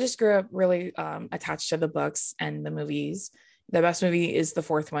yeah, so I just grew up really attached to the books and the movies. The best movie is the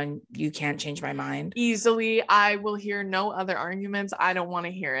fourth one. You can't change my mind. Easily. I will hear no other arguments. I don't want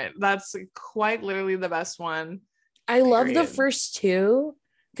to hear it. That's quite literally the best one. I love the first two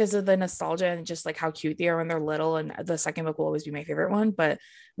because of the nostalgia and just like how cute they are when they're little. And the second book will always be my favorite one, but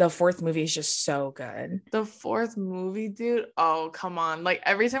the fourth movie is just so good. The fourth movie, dude. Oh, come on. Like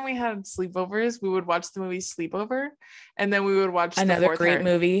every time we had sleepovers, we would watch the movie Sleepover, and then we would watch another great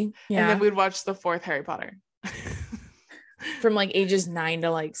movie. Yeah. And then we'd watch the fourth Harry Potter. From like ages 9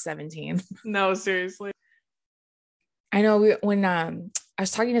 to like 17. No, seriously. I know when I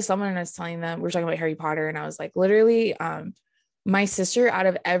was talking to someone and I was telling them we were talking about Harry Potter, and I was like, literally, my sister, out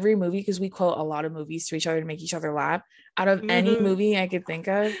of every movie, because we quote a lot of movies to each other to make each other laugh, out of any movie I could think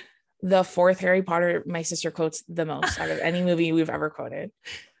of, the fourth Harry Potter, my sister quotes the most out of any movie we've ever quoted.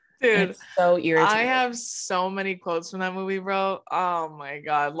 Dude, so irritating. I have so many quotes from that movie, bro. Oh my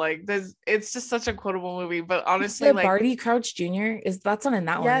god, like this, it's just such a quotable movie. But honestly, like Barty Crouch Jr. that's not in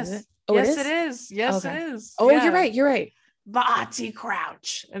that yes. one, is it? Oh, yes, it is. Yes, it is. Oh, yeah. You're right. Barty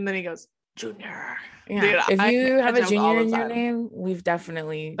Crouch, and then he goes, Junior. Yeah. Dude, if you have a junior in your name, we've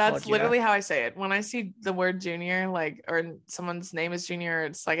definitely. That's literally how I say it. When I see the word junior, like, or someone's name is Junior,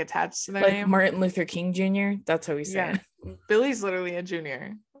 it's like attached to their name. Martin Luther King Jr. That's how we say it. Billy's literally a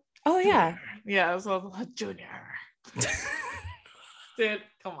junior. Oh yeah. Yeah. So Junior. Dude,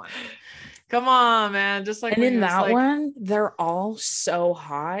 come on, man. Just like, and in that one, they're all so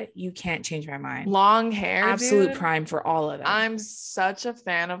hot. You can't change my mind. Long hair, absolute dude. Prime for all of them. I'm such a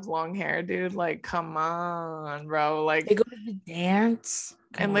fan of long hair, dude. Like, come on, bro. Like, they go to the dance.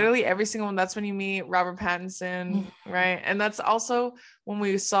 And literally every single one, that's when you meet Robert Pattinson, right? And that's also when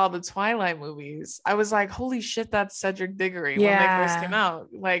we saw the Twilight movies. I was like, holy shit, that's Cedric Diggory when they first came out.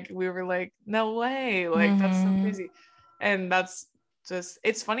 Like, we were like, no way. Like, that's so crazy. And that's just,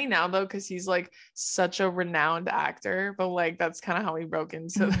 it's funny now though, because he's like such a renowned actor, but like that's kind of how he broke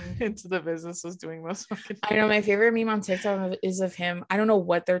into the business, was doing those fucking I know my favorite meme on TikTok is of him. I don't know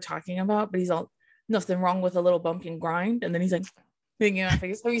what they're talking about, but he's all, nothing wrong with a little bump and grind. And then he's like, thinking my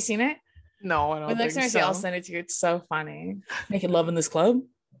face. Have you seen it? No, I don't. Next time I see it, I'll send it to you. It's so funny. Making love in this club.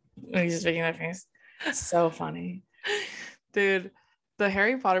 And he's just making that face. It's so funny. Dude, the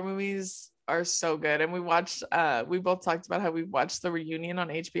Harry Potter movies are so good. And we both talked about how we watched the reunion on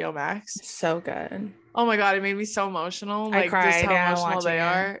HBO Max. So good. Oh my god, it made me so emotional. Like, I cried, just how emotional they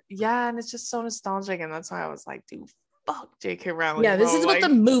are. Yeah, and it's just so nostalgic. And that's why I was like, dude, fuck J.K. Rowling. Yeah, this is about the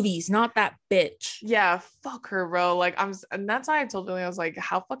movies, not that bitch. Yeah, fuck her, bro. Like, and that's why I told Billy, I was like,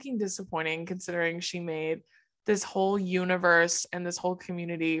 how fucking disappointing, considering she made this whole universe and this whole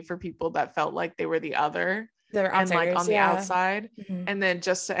community for people that felt like they were the other. They're and like on the outside, and then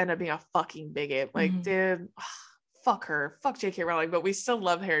just to end up being a fucking bigot. Like, dude, fuck her, fuck J.K. Rowling. But we still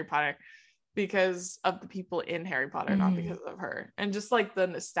love Harry Potter because of the people in Harry Potter, not because of her. And just like the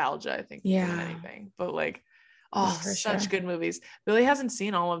nostalgia, I think, more than anything. But like, such good movies. Billy hasn't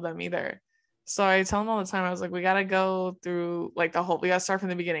seen all of them either. So I tell him all the time, I was like, we gotta go through like we gotta start from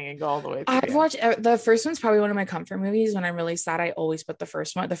the beginning and go all the way through. I've watched the first one's probably one of my comfort movies. When I'm really sad, I always put the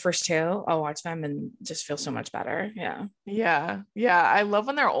first two. I'll watch them and just feel so much better. Yeah. I love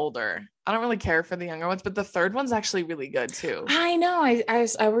when they're older. I don't really care for the younger ones, but the third one's actually really good too. I know. I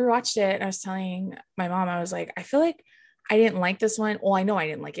rewatched it and I was telling my mom, I was like, I feel like I didn't like this one. Well, I know I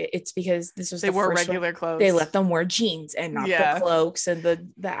didn't like it. It's because this was they wore regular clothes. They let them wear jeans and not the cloaks and the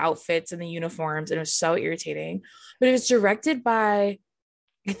outfits and the uniforms. And it was so irritating. But it was directed by,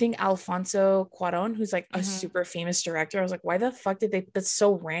 I think, Alfonso Cuarón, who's like a super famous director. I was like, why the fuck did they? That's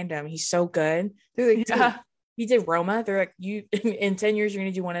so random. He's so good. They're like, he did Roma. They're like, you in 10 years you're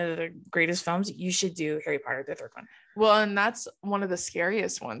gonna do one of the greatest films. You should do Harry Potter, the third one. Well, and that's one of the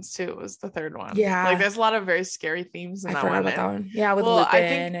scariest ones too, was the third one. Yeah, like there's a lot of very scary themes in I that forgot one. about that one. Yeah, with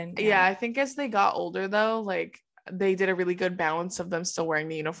Lupin I think as they got older though, like they did a really good balance of them still wearing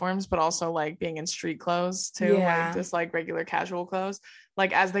the uniforms, but also like being in street clothes too, like just like regular casual clothes.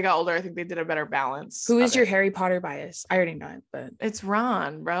 Like as they got older, I think they did a better balance. Who is your Harry Potter bias? I already know it, but it's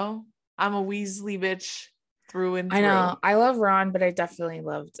Ron, bro. I'm a Weasley bitch through and through. I know. I love Ron, but I definitely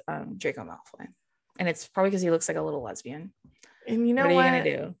loved Draco Malfoy, and it's probably because he looks like a little lesbian. And you know what? Are you gonna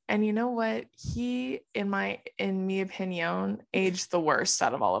do? And you know what? He, in my opinion, aged the worst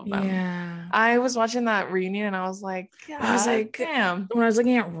out of all of them. Yeah. I was watching that reunion and I was like, damn. When I was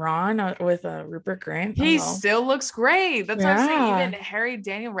looking at Ron with Rupert Grint, he still looks great. That's what I'm saying. Even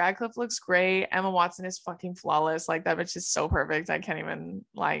Daniel Radcliffe looks great. Emma Watson is fucking flawless. Like that bitch is so perfect. I can't even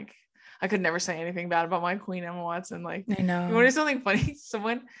like. I could never say anything bad about my queen Emma Watson. Like I know. You want to do something funny?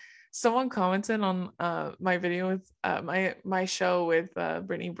 Someone commented on my video with my show with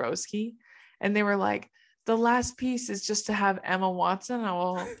Brittany Broski, and they were like, the last piece is just to have Emma Watson.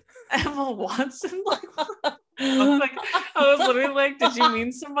 Emma Watson? I was literally like, did you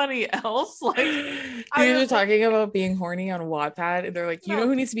mean somebody else? Like, you were talking about being horny on Wattpad, and they're like, you know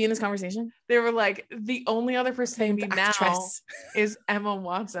who needs to be in this conversation? They were like, the only other person now is Emma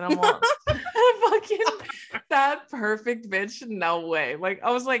Watson. I'm like, fucking that perfect bitch. No way. Like,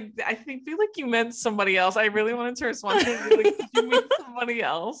 I was like, feel like you meant somebody else. I really wanted to respond to you, like, did you mean somebody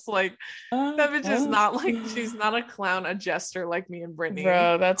else? Like, that bitch is not like, she's not a clown, a jester like me and Brittany.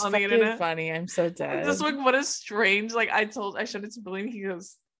 Bro, that's on the internet. Funny. I'm so dead. Just like, what a strange, like, I showed it to Billy, and he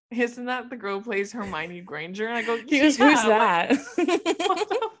goes, isn't that the girl who plays Hermione Granger? And I go, he goes, who's that? Like, what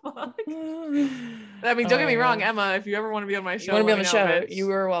the fuck? I mean, don't get me wrong, Emma, if you ever want to be on my show, you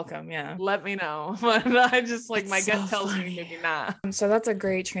were welcome. Yeah, let me know. But I just like, my gut tells me maybe not. So that's a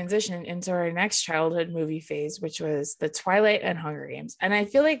great transition into our next childhood movie phase, which was the Twilight and Hunger Games. And I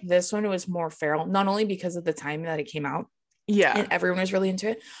feel like this one was more feral, not only because of the time that it came out, and everyone was really into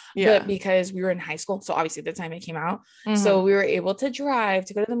it, but because we were in high school, so obviously at the time it came out, so we were able to drive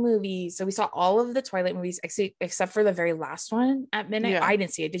to go to the movies. So we saw all of the Twilight movies except for the very last one at midnight. I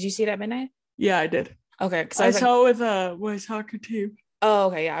didn't see it. Did you see it at midnight? Yeah, I did. Okay, because I saw it with my soccer team. Oh,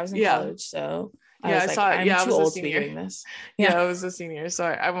 okay. Yeah, I was in college, so I saw it. I'm too old to be doing this. I was a senior, so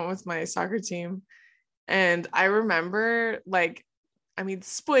I went with my soccer team, and I remember, like, I mean,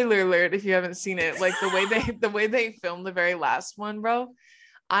 spoiler alert if you haven't seen it, like the way they filmed the very last one, bro.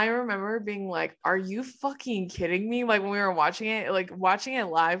 I remember being like, are you fucking kidding me? Like when we were watching it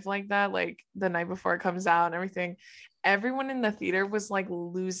live like that, like the night before it comes out and everything, everyone in the theater was like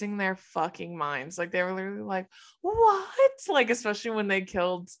losing their fucking minds. Like they were literally like, what? Like, especially when they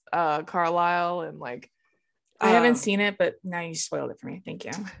killed Carlisle, and like I haven't seen it, but now you spoiled it for me. Thank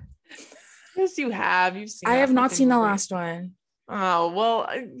you. Yes, you have. You've seen I have not seen the last one. Oh, well,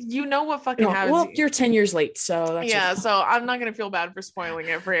 you know what fucking happens. Well, you're 10 years late, so that's so I'm not gonna feel bad for spoiling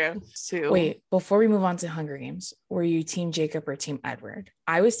it for you too. Wait, before we move on to Hunger Games, were you Team Jacob or Team Edward?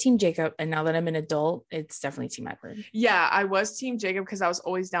 I was Team Jacob, and now that I'm an adult, it's definitely Team Edward. Yeah, I was Team Jacob because I was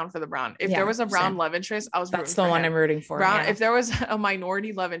always down for the Brown. If there was a Brown love interest, I was that's the one I'm rooting for. Brown. If there was a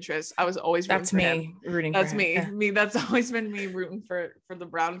minority love interest, I was always rooting for him. Rooting. That's for me. him. Me. That's always been me rooting for the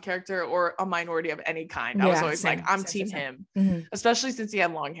Brown character or a minority of any kind. I was always like, I'm Team him, especially since he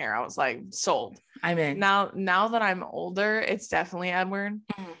had long hair. I was like, sold. I'm in. Now that I'm older, it's definitely Edward.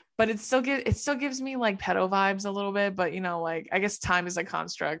 But it still gives me like pedo vibes a little bit, but you know, like I guess time is a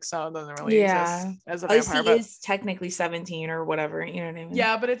construct, so it doesn't really exist as a vampire. He is technically 17 or whatever, you know what I mean?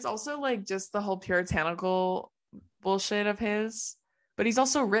 Yeah, but it's also like just the whole puritanical bullshit of his. But he's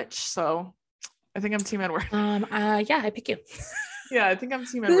also rich, so I think I'm Team Edward. I pick you. Yeah, I think I'm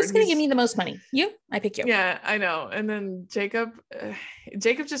Team Edward. Who's gonna give me the most money? You? I pick you. Yeah, I know. And then Jacob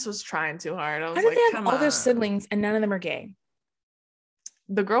just was trying too hard. I was How did they have all their siblings and none of them are gay?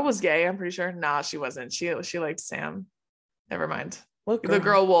 The girl was gay, I'm pretty sure. Nah, she wasn't. She liked Sam. Never mind. What girl?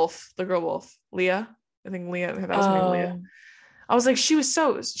 The girl wolf. Leah. I think Leah. That was her name, Leah. I was like, she was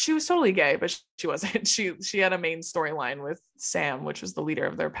totally gay, but she wasn't. She had a main storyline with Sam, which was the leader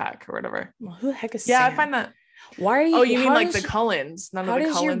of their pack or whatever. Well, who the heck is Sam? Sam? I find that. Why are you? Oh, you mean like the Cullens? None of the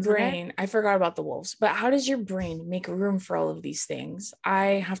Cullens. How does your brain? I forgot about the wolves, but how does your brain make room for all of these things?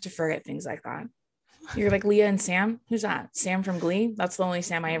 I have to forget things like that. You're like Leah and Sam. Who's that? Sam from Glee? That's the only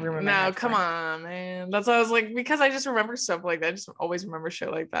Sam I ever remember. No, come on, man. That's why I was like, because I just remember stuff like that. I just always remember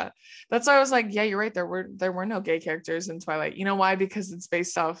shit like that. That's why I was like, yeah, you're right. There were no gay characters in Twilight. You know why? Because it's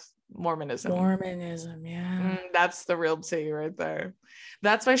based off Mormonism, yeah. That's the real tea right there.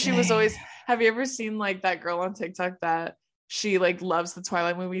 That's why she was always, have you ever seen like that girl on TikTok that she like loves the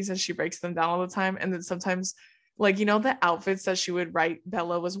Twilight movies and she breaks them down all the time, and then sometimes like, you know, the outfits that she would write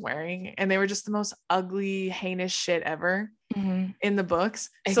Bella was wearing, and they were just the most ugly, heinous shit ever in the books.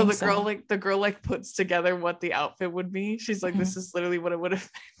 So the girl like puts together what the outfit would be. She's like, this is literally what it would have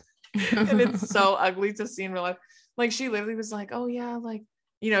been. And it's so ugly to see in real life. Like she literally was like, oh yeah, like,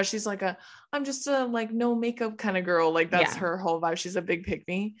 you know, she's like I'm just a like no makeup kind of girl. Like that's her whole vibe. She's a big pick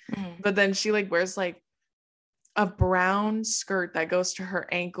me. But then she like wears like a brown skirt that goes to her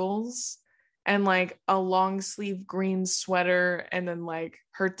ankles and like a long sleeve green sweater, and then like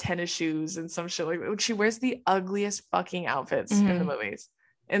her tennis shoes and some shit like she wears the ugliest fucking outfits in the movies.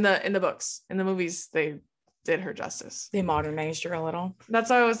 In the books. In the movies, they did her justice. They modernized her a little. That's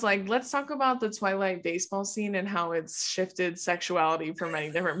why I was like, let's talk about the Twilight baseball scene and how it's shifted sexuality for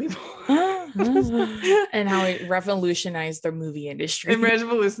many different people. And how it revolutionized the movie industry. It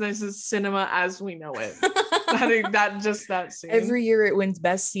revolutionizes cinema as we know it. that scene. Every year it wins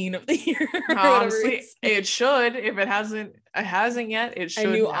best scene of the year. Honestly, it should. If it hasn't yet, it should.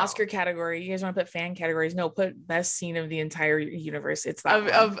 A new now. Oscar category. You guys want to put fan categories? No, put best scene of the entire universe. It's that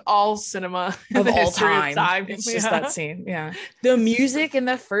of all cinema of all time. It's just that scene. Yeah, the music in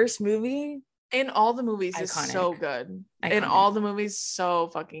the first movie. In all the movies Iconic. Is so good. Iconic. In all the movies, so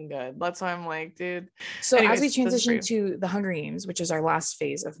fucking good. That's why I'm like, dude. So anyways, as we transition to the Hunger Games, which is our last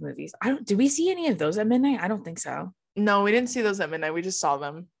phase of movies, did we see any of those at midnight? I don't think so. No, we didn't see those at midnight. We just saw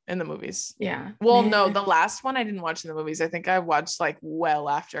them in the movies. Yeah. Well, no, the last one I didn't watch in the movies. I think I watched like well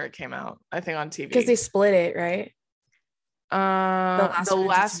after it came out. I think on TV. Because they split it, right? The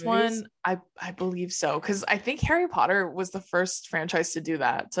last one I believe so, because I think Harry Potter was the first franchise to do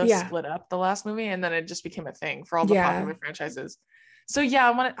that, to split up the last movie, and then it just became a thing for all the popular franchises. So yeah,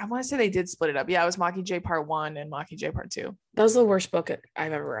 I want to say they did split it up. Yeah, it was Mockingjay Part 1 and Mockingjay Part 2. That was the worst book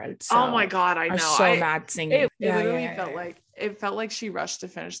I've ever read. So oh my god, I know. I'm so mad seeing it. It felt like she rushed to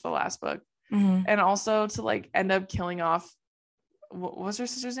finish the last book, and also to like end up killing off. What was her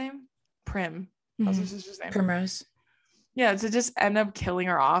sister's name? Prim. What was her sister's name? Primrose. Yeah, to just end up killing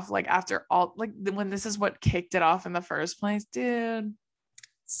her off, like after all, like when this is what kicked it off in the first place, dude.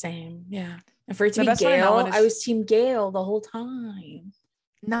 Same, yeah. And for it to be Gale, I was Team Gale the whole time.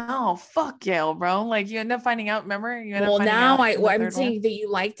 No, fuck Gale, bro. Like you end up finding out. Remember, I'm saying that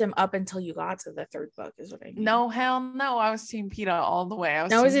you liked him up until you got to the third book, is what I mean. No, hell no. I was Team Peeta all the way.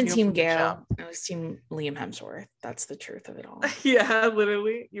 I was in Team Gale. I was Team Liam Hemsworth. That's the truth of it all. Yeah,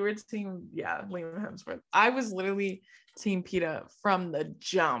 literally, you were Team Liam Hemsworth. I was literally Team Peeta from the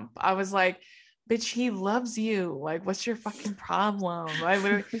jump. I was like, bitch, he loves you. Like, what's your fucking problem? I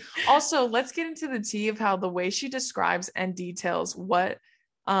literally. Also, let's get into the tea of how the way she describes and details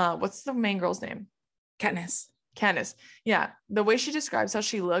what's the main girl's name? Katniss. Yeah, the way she describes how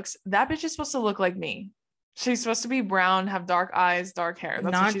she looks, that bitch is supposed to look like me. She's supposed to be brown, have dark eyes, dark hair.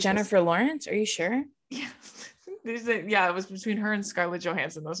 That's not Jennifer Lawrence. Are you sure? Yeah. Yeah, it was between her and Scarlett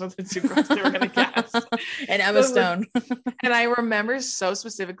Johansson. Those were the two girls they were gonna cast. And Emma Stone. And I remember so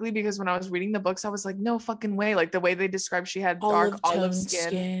specifically because when I was reading the books, I was like, no fucking way. Like the way they described she had dark olive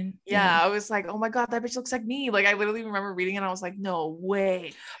skin. Yeah, I was like, oh my god, that bitch looks like me. Like I literally remember reading it and I was like, no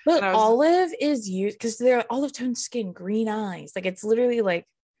way. But olive is used because they're olive toned skin, green eyes. Like it's literally like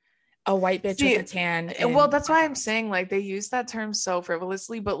a white bitch with a tan. Well, that's why I'm saying like they use that term so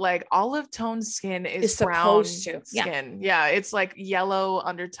frivolously, but like olive toned skin is brown skin. Yeah, it's like yellow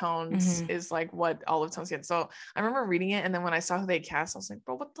undertones is like what olive toned skin. So I remember reading it, and then when I saw who they cast, I was like,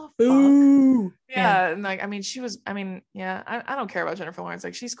 bro, what the fuck? Yeah, and like I don't care about Jennifer Lawrence.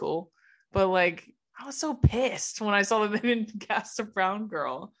 Like she's cool, but like I was so pissed when I saw that they didn't cast a brown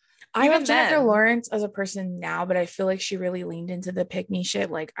girl. I love Jennifer Lawrence as a person now, but I feel like she really leaned into the pick me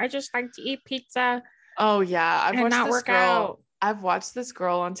shit. Like, I just like to eat pizza. Oh yeah, I've watched this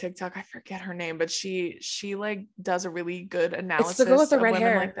girl on TikTok. I forget her name, but she like does a really good analysis. It's the girl with the red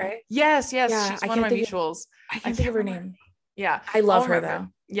hair, like right? Yes. Yeah, she's one of my mutuals. I can't think of her name. Yeah, I love her though.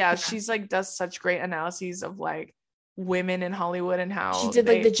 Yeah, she's like does such great analyses of like women in Hollywood and how she did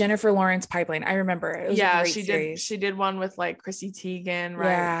like the Jennifer Lawrence pipeline. I remember it. It was a great series. She did one with like Chrissy Teigen, right?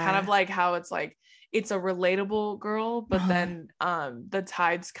 Yeah. Kind of like how it's like it's a relatable girl, but then the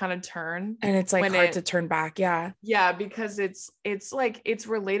tides kind of turn and it's like hard to turn back. Yeah, because it's like it's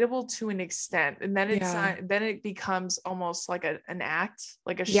relatable to an extent, and then then it becomes almost like an act,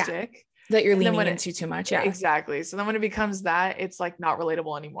 like a shtick that you're leaning into too much. Yeah, exactly. So then when it becomes that, it's like not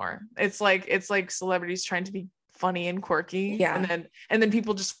relatable anymore. It's like celebrities trying to be funny and quirky, and then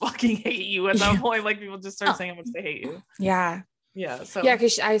people just fucking hate you at that point. Like people just start saying how much they hate you. Yeah, Yeah. So yeah,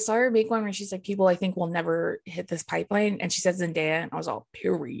 because I saw her make one where she's like, people I think will never hit this pipeline, and she said Zendaya, and I was all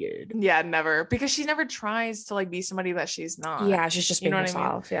period. Yeah, never, because she never tries to like be somebody that she's not. Yeah, she's just being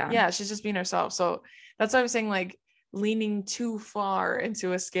herself. I mean? Yeah, she's just being herself. So that's what I was saying, like leaning too far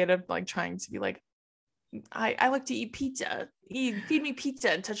into a skit of like trying to be like, I like to eat pizza. Feed me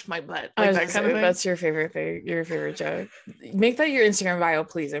pizza and touch my butt. Like that kind of thing. That's your favorite thing. Your favorite joke. Make that your Instagram bio,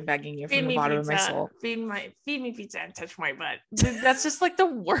 please. I'm begging you from the bottom of my soul. Feed me pizza and touch my butt. Dude, that's just like the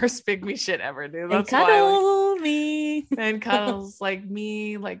worst pick me shit ever, dude. That's and cuddle me. And cuddles like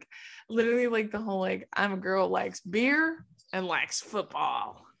me, like literally like the whole like I'm a girl likes beer and likes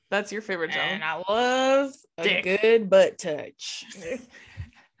football. That's your favorite joke. And I love a good butt touch.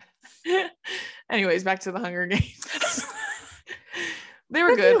 Anyways, back to the Hunger Games. They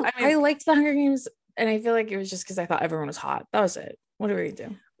were good. I mean, I liked the Hunger Games, and I feel like it was just because I thought everyone was hot. That was it. What did we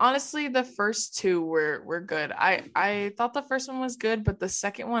do? Honestly, the first two were good. I thought the first one was good, but the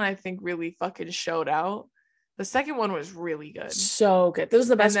second one I think really fucking showed out. The second one was really good. So good. This was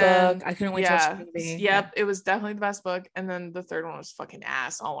the best book. I couldn't wait to watch the movie. Yep, it was definitely the best book. And then the third one was fucking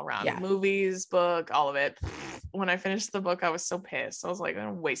ass all around. Yeah. Movies, book, all of it. When I finished the book, I was so pissed. I was like, I'm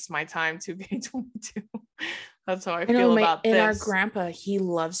gonna waste my time 2K22. That's how I feel about this. And our grandpa, he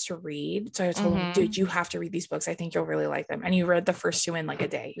loves to read. So I told him, dude, you have to read these books. I think you'll really like them. And he read the first two in like a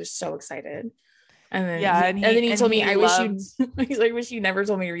day. He was so excited. And then he told me, he's like, wish you never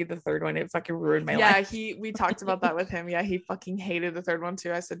told me to read the third one. It fucking ruined my life. Yeah, we talked about that with him. Yeah, he fucking hated the third one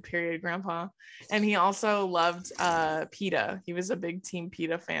too. I said, period, grandpa. And he also loved PETA. He was a big Team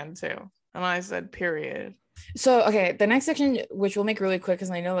PETA fan too. And I said, period. So, okay, the next section, which we'll make really quick, because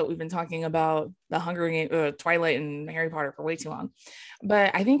I know that we've been talking about the Hunger Games, Twilight and Harry Potter for way too long.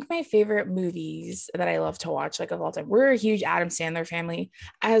 But I think my favorite movies that I love to watch, like of all time, we're a huge Adam Sandler family.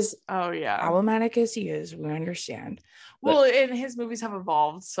 As problematic as he is, we understand. Well, and his movies have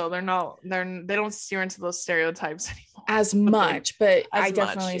evolved, so they don't steer into those stereotypes anymore as much. But I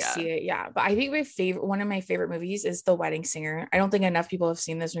definitely see it. Yeah, but I think one of my favorite movies is The Wedding Singer. I don't think enough people have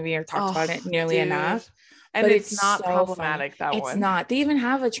seen this movie or talked about it nearly enough. And but it's not so problematic funny. It's not. They even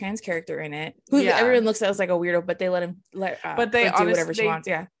have a trans character in it who everyone looks at as like a weirdo, but they let him do whatever she wants.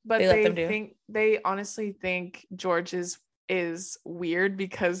 Yeah, but they let them do. They honestly think George is weird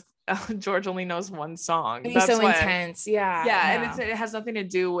because George only knows one song. He's so intense. And it has nothing to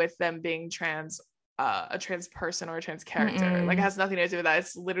do with them being trans. A trans person or a trans character. Like it has nothing to do with that.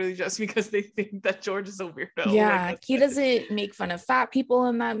 It's literally just because they think that George is a weirdo. Yeah, like, he doesn't make fun of fat people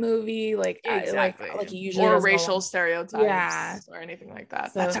in that movie. Like exactly. like he usually or racial stereotypes or anything like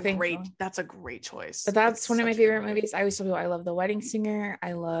that. So that's a great choice. But that's one of my favorite movies. I always tell people I love The Wedding Singer.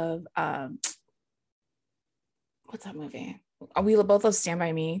 I love what's that movie? We both love Stand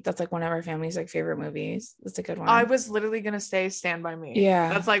By Me. That's like one of our family's like favorite movies. That's a good one. I was literally gonna say Stand By Me.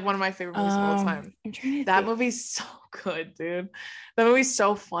 Yeah, that's like one of my favorite movies of all time. That movie's so good, dude. That movie's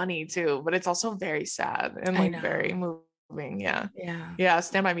so funny too, but it's also very sad and like very moving. Yeah.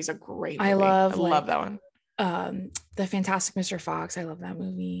 Stand By Me is a great movie. I love that one. The Fantastic Mr. Fox. I love that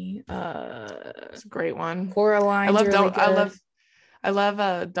movie. It's a great one. Coraline. I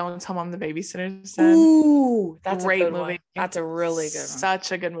love Don't Tell Mom the Babysitter Said. Ooh, that's great a good movie. One. That's a really good one.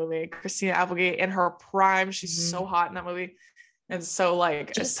 Such a good movie. Christina Applegate in her prime. She's so hot in that movie. And so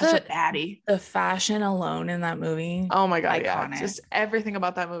like just such a baddie. The fashion alone in that movie. Oh my god, iconic. Yeah. Just everything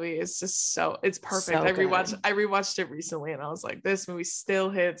about that movie is just it's perfect. So I rewatched it recently and I was like, this movie still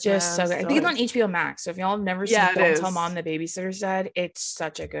hits. Just so good. I think it's on HBO Max. So if y'all have never seen Don't Tell Mom the Babysitter Said, it's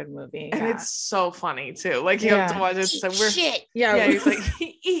such a good movie. And it's so funny too. Like you have to watch it. So shit. Yeah, he's like,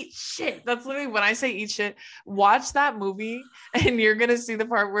 eat shit. That's literally when I say eat shit. Watch that movie and you're gonna see the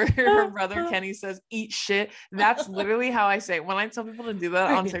part where her brother Kenny says eat shit. That's literally how I say it. When I tell people to do that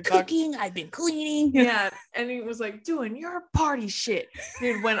on TikTok, I've been cleaning. Yeah, and he was like doing your party shit,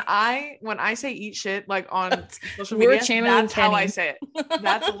 dude. When I say eat shit, like on social media, that's how I say it.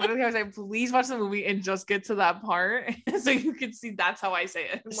 That's literally how I say it. Please watch the movie and just get to that part so you can see that's how I say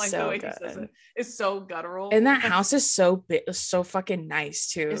it. Like the way he says it is so guttural. And that house is so big, so fucking nice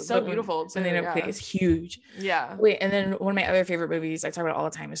too. It's so beautiful. And then it's huge. Yeah. Wait, and then one of my other favorite movies I talk about all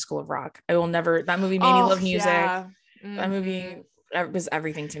the time is School of Rock. That movie made me love music. Yeah. That movie was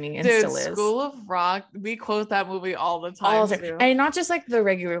everything to me and still is. School of Rock, we quote that movie all the time. And not just like the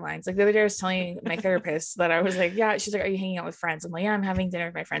regular lines. Like the other day I was telling my therapist that I was like, yeah, she's like, are you hanging out with friends? I'm like, yeah, I'm having dinner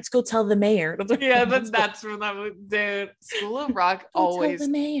with my friends. Go tell the mayor. Yeah, that's from that movie. Dude, School of Rock always tell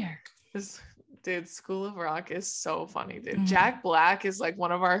the mayor. Dude, School of Rock is so funny, dude. Jack Black is like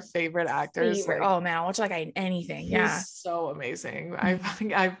one of our favorite actors. Like, oh man, I'll watch like anything. Yeah, he's so amazing. I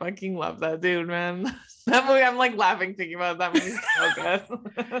fucking love that dude, man. That movie, I'm like laughing thinking about it. That movie. So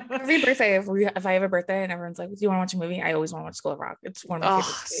good. Every birthday, if I have a birthday and everyone's like, "Do you want to watch a movie?" I always want to watch School of Rock. It's one of my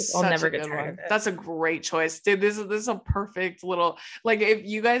favorite movies. I'll never get tired of it. That's a great choice, dude. This is a perfect little, like, if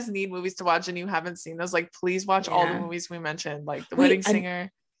you guys need movies to watch and you haven't seen those, like, please watch all the movies we mentioned, like The Wedding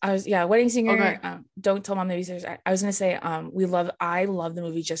Singer. Wedding Singer. Okay. Don't Tell Mom the Babysitters. I was gonna say, I love the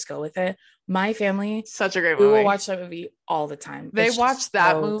movie Just Go With It. My family, such a great movie. We will watch that movie all the time. They watched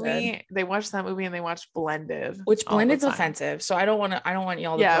that movie. Good. They watched that movie and they watched Blended, which Blended's offensive. So I don't want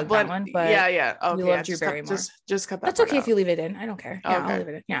y'all to plug that one. But okay, we love Drew Barrymore. Just cut that. That's okay if you leave it in. I don't care. Yeah, I'll leave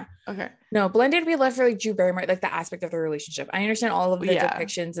it in. Yeah. Okay. No, Blended, we love for like Drew Barrymore, like the aspect of the relationship. I understand all of the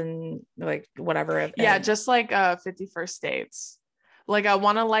depictions and like whatever. Just like 50 First Dates. Like, I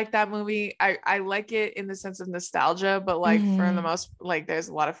want to like that movie. I like it in the sense of nostalgia, but like for the most, like, there's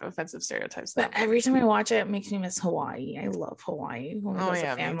a lot of offensive stereotypes. But every time I watch it, it makes me miss Hawaii. I love Hawaii.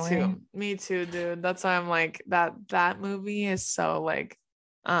 Me too, dude. That's why I'm like that movie is so like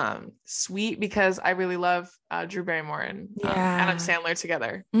sweet, because I really love Drew Barrymore and Adam Sandler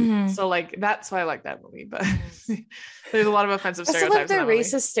together. So like that's why I like that movie. But there's a lot of offensive stereotypes. I love the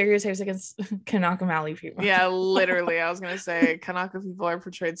racist stereotypes against Kanaka Maoli people. Yeah, literally. I was gonna say Kanaka people are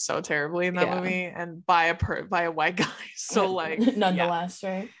portrayed so terribly in that movie, and by a white guy. So like nonetheless,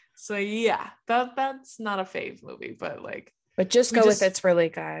 right? So that's not a fave movie, but like. But Just Go With It's really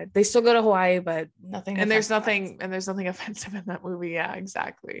good. They still go to Hawaii, but nothing. And there's nothing offensive in that movie. Yeah,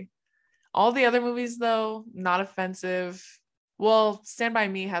 exactly. All the other movies, though, not offensive. Well, Stand By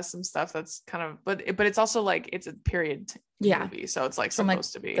Me has some stuff that's kind of, but it's also like it's a period movie, so it's like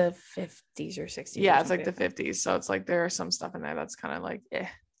supposed to be the 50s or 60s. Yeah, it's like the 50s, so it's like there are some stuff in there that's kind of like,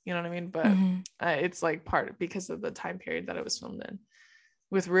 you know what I mean? But it's like part because of the time period that it was filmed in.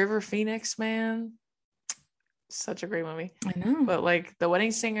 With River Phoenix, man. Such a great movie. I know. But like The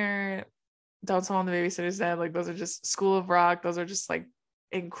Wedding Singer, Don't Tell Mom the Babysitter's Dead, like those are just School of Rock, those are just like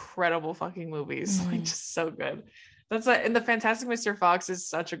incredible fucking movies. Like just so good. That's like, and The Fantastic Mr. Fox is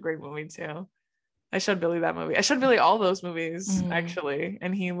such a great movie too. I showed Billy that movie. I showed Billy all those movies actually,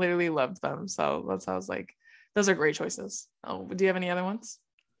 and he literally loved them. So that's how I was like, those are great choices. Oh, do you have any other ones?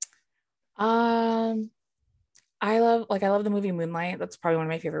 I love the movie Moonlight. That's probably one of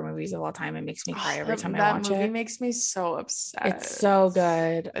my favorite movies of all time. It makes me cry every time I watch it. That movie makes me so upset. It's so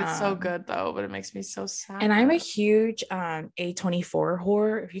good. It's so good though, but it makes me so sad. And I'm a huge A24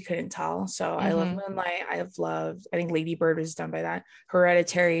 whore, if you couldn't tell. So I love Moonlight. I think Lady Bird was done by that.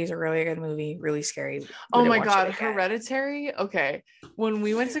 Hereditary is a really good movie, really scary. Oh my god, Hereditary. Okay. When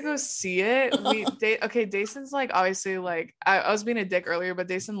we went to go see it, Dayson's like, obviously, like I was being a dick earlier, but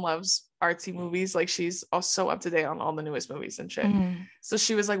Dayson loves artsy movies. Like she's also up to date on all the newest movies and shit. So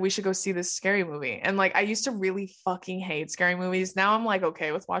she was like, we should go see this scary movie. And like I used to really fucking hate scary movies. Now I'm like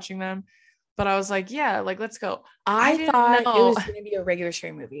okay with watching them, but I was like, yeah, like let's go. I thought it was gonna be a regular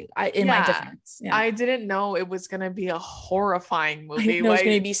scary movie. My defense, I didn't know it was gonna be a horrifying movie. I didn't know it was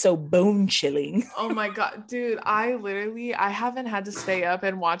gonna be so bone chilling. Oh my god, dude! I haven't had to stay up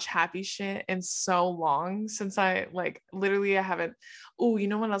and watch happy shit in so long since I haven't. Oh, you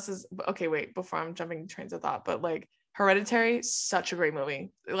know what else is okay? Wait, before I'm jumping trains of thought, but like Hereditary, such a great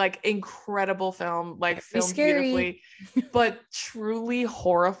movie, like incredible film, like filmed beautifully, but truly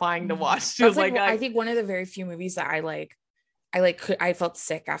horrifying to watch. I think one of the very few movies that I felt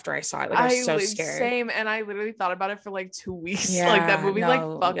sick after I saw it. Like I was so scared. Same, and I literally thought about it for like 2 weeks. Like that movie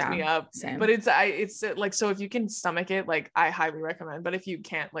fucked me up. Same. But it's like, so if you can stomach it, like I highly recommend. But if you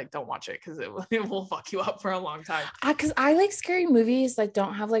can't, like don't watch it because it will fuck you up for a long time. Because I like scary movies that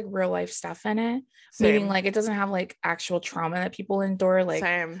don't have like real life stuff in it. Same. Meaning like it doesn't have like actual trauma that people endure. Like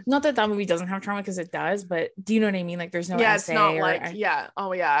Same. Not that movie doesn't have trauma because it does, but do you know what I mean? Like there's no it's not like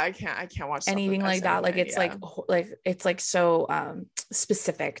I can't watch anything like that. Like it's like it's like so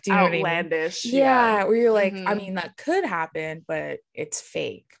specific. Do you outlandish? Know what I mean? Where you're like, I mean, that could happen, but it's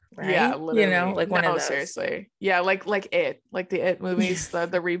fake, right? Yeah, literally. You know, like one of those. Seriously, yeah, like the It movies, the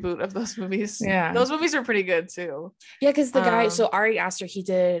reboot of those movies. Yeah, those movies are pretty good too. Yeah, because the guy, so Ari Aster, he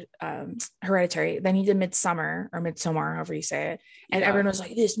did Hereditary, then he did Midsommar, however you say it, and everyone was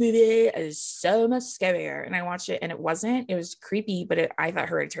like, "This movie is so much scarier," and I watched it, and it wasn't. It was creepy, but I thought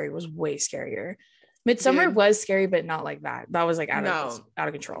Hereditary was way scarier. Midsommar was scary, but not like that. That was like out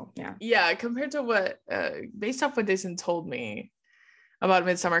of control. Yeah, compared to what based off what Jason told me about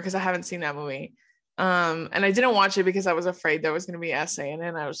Midsommar, because I haven't seen that movie. And I didn't watch it because I was afraid there was going to be essay in it.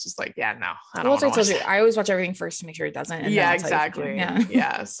 And I was just like, yeah, no, I don't Well, I told you, that. I always watch everything first to make sure it doesn't. And yeah, exactly. Yeah.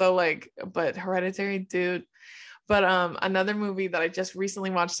 Yeah. So like, but Hereditary, dude. But another movie that I just recently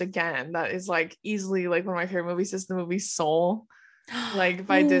watched again that is like easily like one of my favorite movies is the movie Soul, like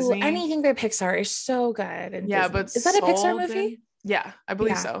by Disney. Anything by Pixar is so good. And yeah, Disney. but is that a Pixar movie? Yeah, I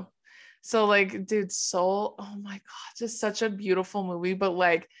believe so. So like, dude, Soul, oh my god, just such a beautiful movie. But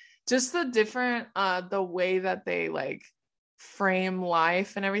like, just the different the way that they like frame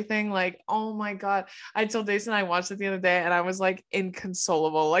life and everything, like, oh my god. I told Jason I watched it the other day and I was like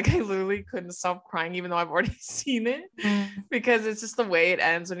inconsolable. Like I literally couldn't stop crying even though I've already seen it, because it's just the way it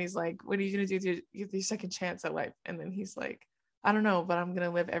ends when he's like, what are you gonna do to your second chance at life? And then he's like, I don't know, but I'm gonna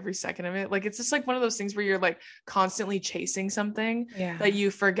live every second of it. Like it's just like one of those things where you're like constantly chasing something that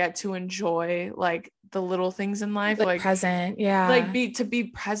you forget to enjoy like the little things in life, like present, like to be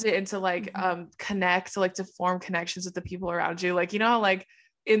present and to like connect, to like to form connections with the people around you. Like, you know how like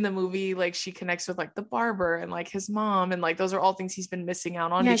in the movie, like she connects with like the barber and like his mom, and like those are all things he's been missing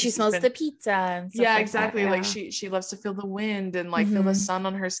out on. Yeah, she smells the pizza and stuff exactly. Like she loves to feel the wind and like feel the sun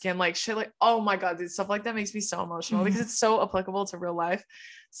on her skin, like shit. Like, oh my god, dude, stuff like that makes me so emotional because it's so applicable to real life.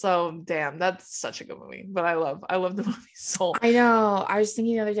 So damn, that's such a good movie. But I love the movie Soul. I know. I was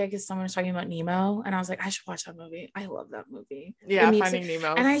thinking the other day because someone was talking about Nemo, and I was like, I should watch that movie. I love that movie. Yeah, Finding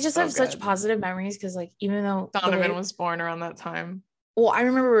Nemo. And I just have such positive memories because, like, even though Donovan was born around that time. Well, I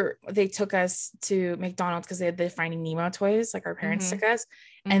remember they took us to McDonald's because they had the Finding Nemo toys, like our parents took us,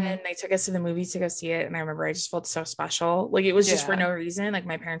 and then they took us to the movies to go see it. And I remember I just felt so special. Like it was just for no reason. Like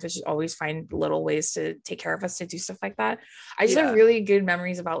my parents would just always find little ways to take care of us, to do stuff like that. I just have really good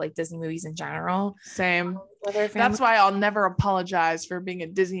memories about like Disney movies in general. Same. That's why I'll never apologize for being a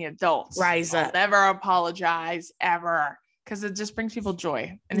Disney adult. Rise up. I'll never apologize ever. Because it just brings people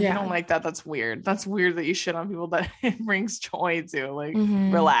joy. And if you don't like that, that's weird. That's weird that you shit on people that it brings joy to. Like,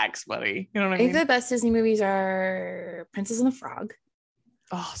 relax, buddy. You know what I mean? I think the best Disney movies are Princess and the Frog.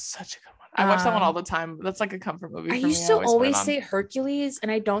 Oh, such a good one. I watch that one all the time. That's like a comfort movie. I used to always say Hercules,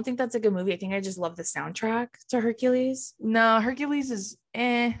 and I don't think that's a good movie. I think I just love the soundtrack to Hercules. No, Hercules is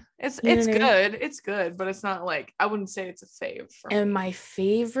It's good. It's good, but it's not like, I wouldn't say it's a fave. And my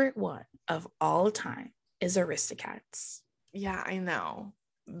favorite one of all time is Aristocats. Yeah, I know.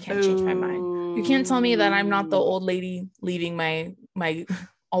 Can't change my mind. You can't tell me that I'm not the old lady leaving my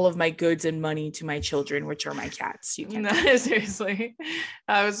all of my goods and money to my children, which are my cats. You can't. No, seriously.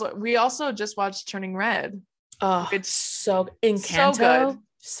 We also just watched Turning Red. Oh, it's so Encanto. So good.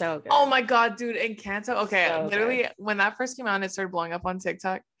 So good. Oh my god, dude, Encanto. Okay, so literally good. When that first came out and it started blowing up on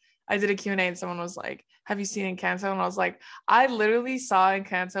TikTok, I did a Q&A and someone was like, have you seen Encanto? And I was like, I literally saw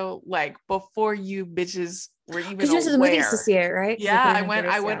Encanto like before you bitches were even aware. You went to the movies to see it, right? Yeah,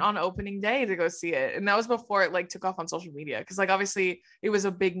 I went on opening day to go see it. And that was before it like took off on social media. Because like obviously it was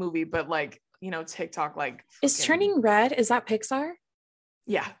a big movie, but like, you know, TikTok like is Turning Red, is that Pixar?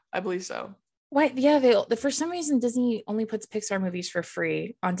 Yeah, I believe so. What? Yeah, for some reason Disney only puts Pixar movies for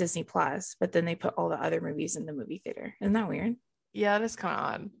free on Disney Plus, but then they put all the other movies in the movie theater. Isn't that weird? Yeah, that is kind of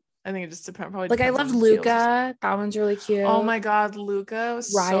odd. I think it just depends. Probably like I loved Luca. That one's really cute. Oh my god, Luca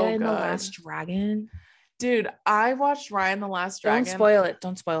was Raya so and good. the Last Dragon. Dude, I watched Raya and the Last Dragon. Don't spoil it.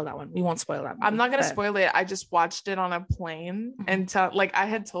 Don't spoil that one. We won't spoil that movie, I'm not gonna spoil it. I just watched it on a plane and like I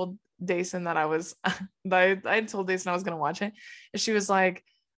had told Dason that I had told Dason I was gonna watch it, and she was like,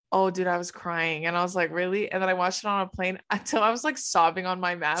 oh dude, I was crying, and I was like, really? And then I watched it on a plane until I was like sobbing on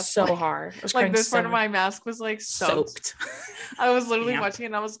my mask so like, hard. Like this part of my mask was like soaked. I was literally watching it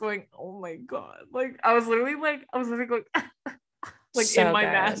and I was going, oh my god, like I was literally going like so in my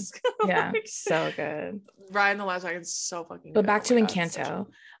good. Mask. Yeah, so good. Raya and the Last Dragon is so fucking but good. back to Encanto.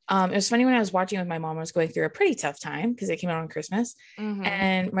 It was funny when I was watching it with my mom. I was going through a pretty tough time because it came out on Christmas,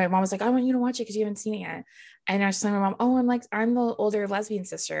 and my mom was like, I want you to watch it because you haven't seen it yet. And I was telling my mom, oh, I'm the older lesbian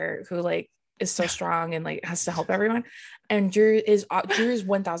sister who like is so strong and like has to help everyone. And Drew is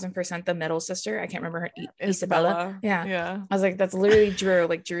 1000% the middle sister. I can't remember her, Isabella. Yeah. I was like, that's literally Drew.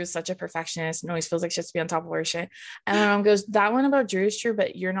 Like Drew is such a perfectionist and always feels like she has to be on top of her shit. And my mom goes, that one about Drew is true,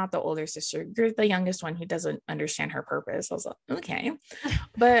 but you're not the older sister. You're the youngest one who doesn't understand her purpose. I was like, okay.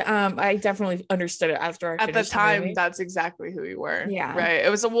 But I definitely understood it after I at the time. That's exactly who you were. Yeah. Right. It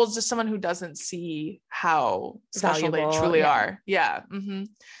was just someone who doesn't see how special they truly are. Yeah. Mm-hmm.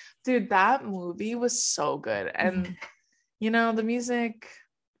 Dude, that movie was so good. And you know, the music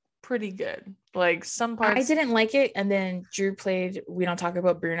pretty good. Like some parts I didn't like it, and then Drew played We Don't Talk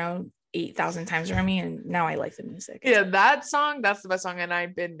About Bruno 8,000 times from me, and now I like the music. Yeah, that song, that's the best song, and I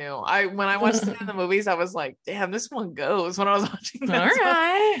been new. When I watched it in the movies, I was like, damn, this one goes when I was watching that.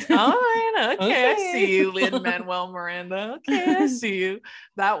 All right, okay, I see you, Lin-Manuel Miranda. Okay, I see you.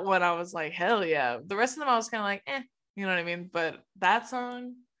 That one, I was like, hell yeah. The rest of them, I was kind of like, you know what I mean? But that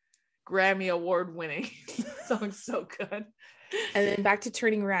song, Grammy Award winning. That song's so good. And then back to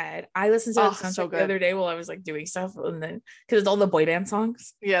Turning Red. I listened to that soundtrack the other day while I was like doing stuff, and then because it's all the boy band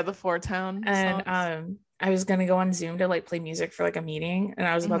songs. Yeah, the Four Town and songs. I was gonna go on Zoom to like play music for like a meeting, and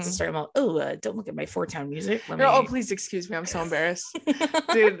I was about to start. I'm like, don't look at my Four Town music. Oh, please excuse me. I'm so embarrassed.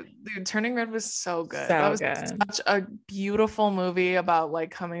 dude, Turning Red was so good. That was such a beautiful movie about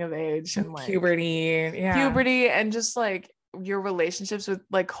like coming of age and like puberty and just like your relationships with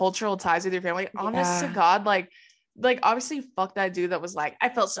like cultural ties with your family. Honest to God, like obviously fuck that dude that was like, I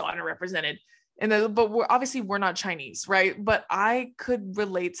felt so underrepresented. But we're not Chinese, right? But I could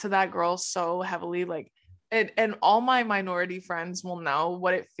relate to that girl so heavily, like, and all my minority friends will know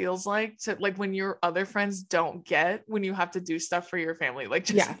what it feels like to like when your other friends don't get when you have to do stuff for your family, like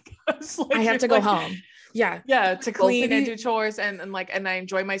just because, like, I have to go home. To clean and do chores and I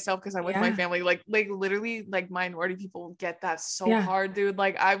enjoy myself because I'm with my family. Like literally, like minority people get that so hard, dude.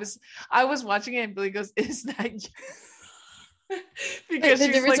 Like I was watching it and Billy goes, "Is that you?"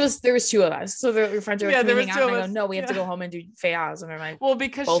 Because there was two of us, so the friends were cleaning out, and I go, "No, we have to go home and do fayas." And I'm like, "Well,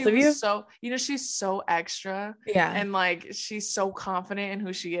 because both of you, so she's so extra, and like she's so confident in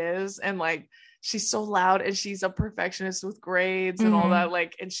who she is, and like." She's so loud and she's a perfectionist with grades and all that,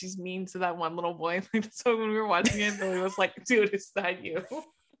 like, and she's mean to that one little boy. Like, so when we were watching it, Billy was like, dude, is that you?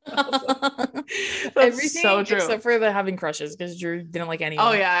 Like, everything so true. Except for the having crushes, because Drew didn't like anyone.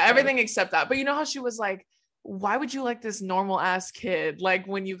 Oh yeah, everything except that. But you know how she was like, why would you like this normal ass kid like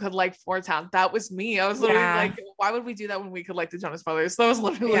when you could like Four Town? That was me. I was literally like, why would we do that when we could like the Jonas Brothers? That was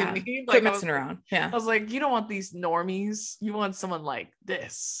literally me. Like, quit messing around. I was like, you don't want these normies, you want someone like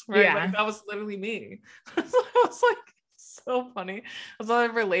this, right? Like, that was literally me. I was like, so funny. I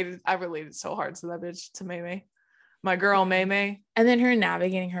related so hard to that bitch, to Mei. My girl Mei. And then her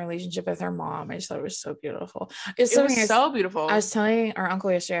navigating her relationship with her mom, I just thought it was so beautiful. It was so beautiful. I was telling our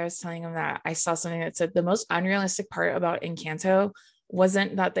uncle yesterday, I was telling him that I saw something that said the most unrealistic part about Encanto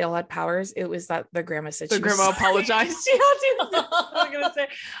wasn't that they all had powers, it was that the grandma said grandma apologized.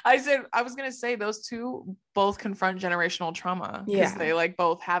 I was gonna say those two both confront generational trauma because they like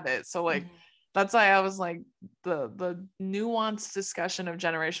both have it. So like that's why I was like the nuanced discussion of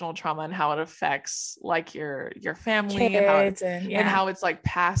generational trauma and how it affects like your family and how it's like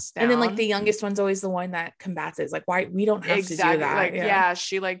passed down. And then like the youngest one's always the one that combats it. It's like, why we don't have to do that. Like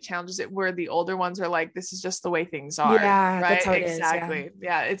she like challenges it, where the older ones are like, this is just the way things are. Right. That's how it exactly.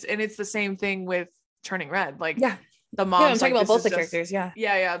 Is, it's the same thing with Turning Red. Like the mom's I'm talking about both the characters.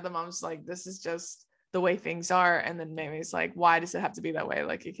 The mom's like, this is just the way things are, and then Mei's like, why does it have to be that way?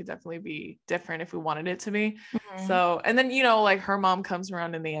 Like it could definitely be different if we wanted it to be. So, and then like her mom comes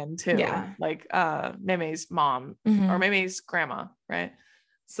around in the end too, like Mei's mom or Mei's grandma, right?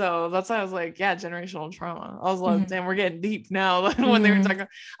 So that's why I was like, generational trauma. I was like, damn, we're getting deep now. When they were talking,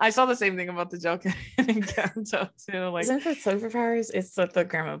 I saw the same thing about the joke in Encanto too. Like, isn't it superpowers? It's that the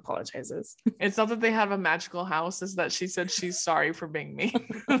grandma apologizes. It's not that they have a magical house, it's that she said she's sorry for being mean,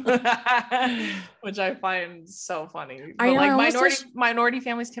 which I find so funny. But like minority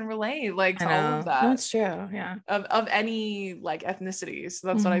families can relate, like to all of that. That's true. Yeah. Of any like ethnicity. So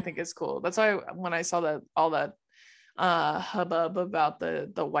that's what I think is cool. That's why when I saw that all that hubbub about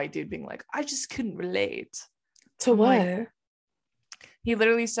the white dude being like, I just couldn't relate to what, like, he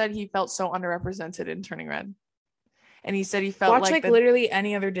literally said he felt so underrepresented in Turning Red, and he said he felt like literally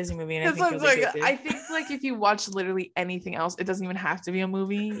any other Disney movie, and I think like if you watch literally anything else, it doesn't even have to be a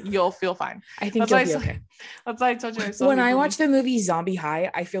movie, you'll feel fine. I think you'll be okay. That's why I told you when I watched the movie Zombie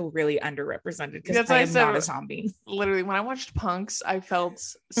High, I feel really underrepresented because I am not a zombie. Literally, when I watched Punks, I felt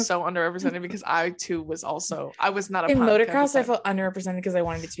so underrepresented because I too was not a in punk. Motocross. I felt underrepresented because I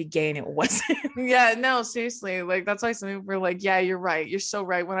wanted it to be gay and it wasn't. No, seriously, like that's why some people were like, yeah, you're right, you're so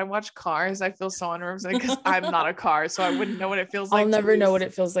right. When I watch Cars, I feel so underrepresented because I'm not a car, so I wouldn't know what it feels like. I'll never know what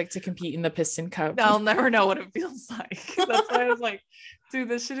it feels like to compete in the Piston Cup. I'll never know what it feels like. That's why I was like, dude,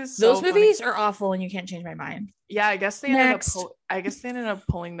 this shit is so those movies are awful and you can't change my mind. Yeah, I guess they ended up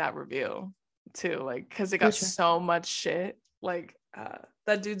pulling that review too, like because it got so much shit. Like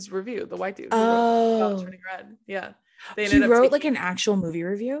that dude's review, the white dude about Turning Red. Yeah, he wrote like an actual movie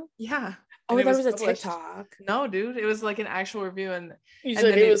review. Yeah. Oh, I thought it was a TikTok. No, dude, it was like an actual review, and you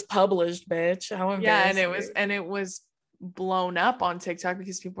said it was published, bitch. How embarrassing. Yeah, and it was blown up on TikTok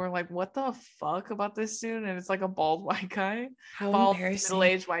because people are like, what the fuck about this dude? And it's like a bald white guy. How bald, embarrassing.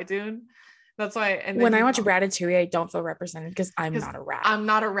 middle-aged white dude. That's why. And when I watch Ratatouille, I don't feel represented because I'm not a rat. I'm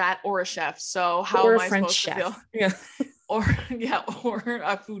not a rat or a chef. So how am I supposed to feel? Yeah. or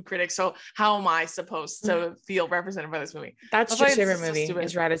a food critic. So how am I supposed to feel represented by this movie? That's your favorite movie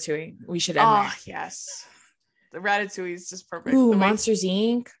is Ratatouille. We should end there. Yes. The Ratatouille is just perfect. Ooh, Monsters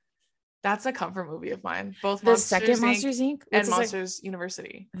Inc. That's a comfort movie of mine. Both the second Monsters Inc. and Monsters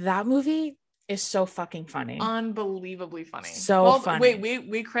University. That movie is so fucking funny. Unbelievably funny. So funny. Wait,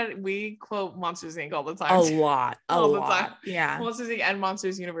 we quote Monsters Inc. all the time. A lot. Yeah. Monsters Inc. and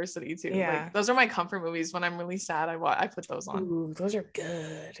Monsters University too. Yeah. Like, those are my comfort movies. When I'm really sad, I put those on. Ooh, those are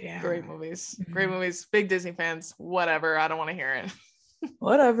good. Yeah. Great movies. Mm-hmm. Great movies. Big Disney fans. Whatever. I don't want to hear it.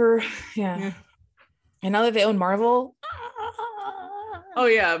 Whatever. Yeah. And now that they own Marvel. Oh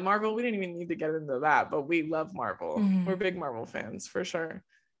yeah, Marvel. We didn't even need to get into that, but we love Marvel. Mm-hmm. We're big Marvel fans for sure.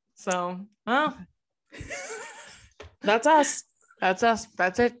 So, well, that's us. That's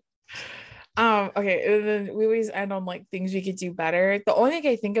it. Okay. Then we always end on like things we could do better. The only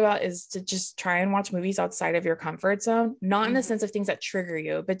thing I think about is to just try and watch movies outside of your comfort zone, not in the sense of things that trigger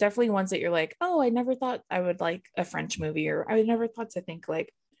you, but definitely ones that you're like, oh, I never thought I would like a French movie, or I never thought to think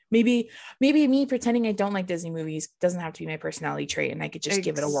like, maybe me pretending I don't like Disney movies doesn't have to be my personality trait, and I could just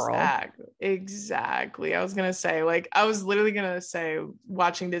give it a whirl. Exactly. I was literally gonna say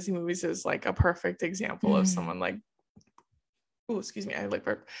watching Disney movies is like a perfect example of someone like, oh, excuse me, I like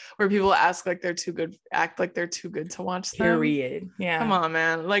where people act like they're too good to watch them. Period. Yeah. Come on,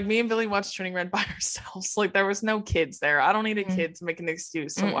 man. Like me and Billy watched Turning Red by ourselves. Like there was no kids there. I don't need a kid to make an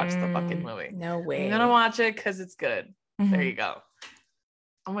excuse to watch the fucking movie. No way. I'm gonna watch it because it's good. There you go.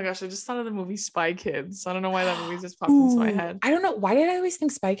 Oh my gosh, I just thought of the movie Spy Kids. I don't know why that movie just popped into my head. I don't know. Why did I always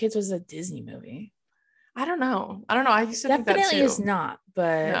think Spy Kids was a Disney movie? I don't know. I used to think that too. Definitely is not,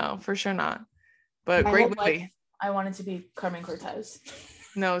 but no, for sure not. But great movie. I wanted to be Carmen Cortez.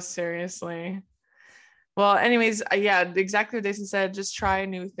 No, seriously. Well, anyways, yeah, exactly what Dason said. Just try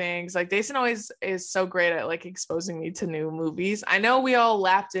new things. Like Dason always is so great at like exposing me to new movies. I know we all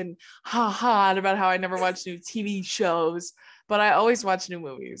laughed and about how I never watched new TV shows, but I always watch new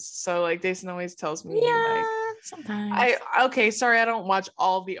movies. So like Dason always tells me, like, sometimes. I don't watch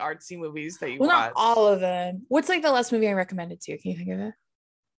all the artsy movies that you watch. Not all of them. What's like the last movie I recommended to you? Can you think of it?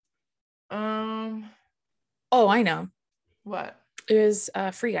 Oh, I know. What? It was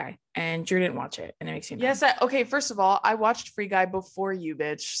Free Guy, and Drew didn't watch it, and it makes me mad. Yes. Okay. First of all, I watched Free Guy before you,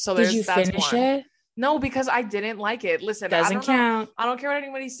 bitch. So did you finish it? No, because I didn't like it. Listen, doesn't count. I don't care what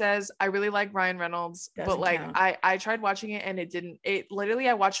anybody says. I really like Ryan Reynolds, but like I tried watching it and it literally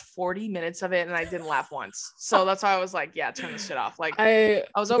I watched 40 minutes of it and I didn't laugh once. So that's why I was like, yeah, turn this shit off. Like I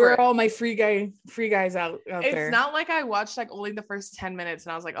was over all my free guys out there. It's not like I watched like only the first 10 minutes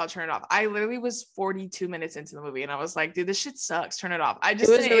and I was like, I'll turn it off. I literally was 42 minutes into the movie and I was like, dude, this shit sucks. Turn it off. It was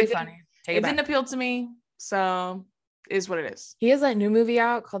really funny. It didn't appeal to me. So is what it is. He has that new movie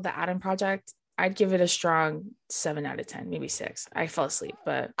out called The Adam Project. I'd give it a strong 7 out of 10, maybe 6. I fell asleep,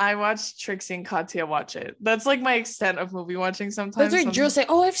 but I watched Trixie and Katya watch it. That's like my extent of movie watching sometimes. That's right. Drew will say,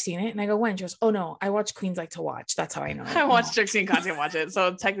 oh, I've seen it. And I go, when? She goes, oh no, I watch Queens Like to Watch. That's how I know it. I watched Trixie and Katya watch it.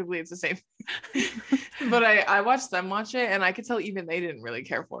 So technically it's the same. But I watched them watch it and I could tell even they didn't really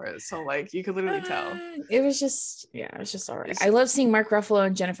care for it. So like you could literally tell. It was just all right. I love seeing Mark Ruffalo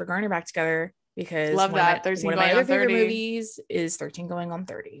and Jennifer Garner back together. Because love that. 13 one of my other favorite movies is 13 Going on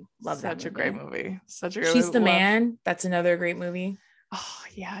 30. Love that. Such a great movie. Such a great She's the Man. That's another great movie. Oh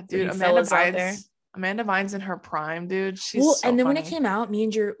yeah, dude. Amanda Vines in her prime, dude. She's and then when it came out, me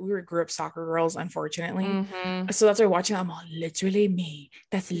and Drew, we grew up soccer girls, unfortunately. So that's why watching. I'm all literally me.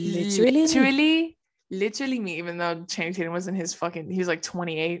 That's literally me. Even though Channing Tatum was in his he was like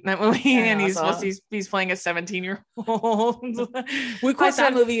 28 in that movie, and he's playing a 17-year-old. We quote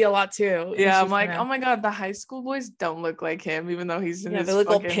that movie a lot too. Yeah, I'm like, oh my god, the high school boys don't look like him, even though he's in his. They look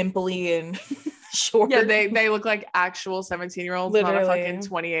all pimply and short. Yeah, they look like actual 17-year-olds, not a fucking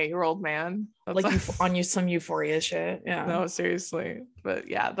 28-year-old man. That's like on some Euphoria shit. Yeah. No, seriously. But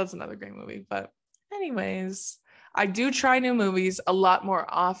yeah, that's another great movie. But anyways, I do try new movies a lot more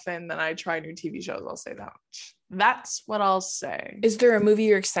often than I try new TV shows. I'll say that much. That's what I'll say. Is there a movie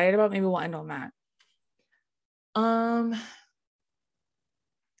you're excited about? Maybe we'll end on that.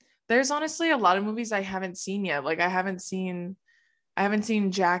 There's honestly a lot of movies I haven't seen yet. Like I haven't seen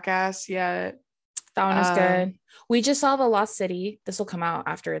Jackass yet. That one is good. We just saw The Lost City. This will come out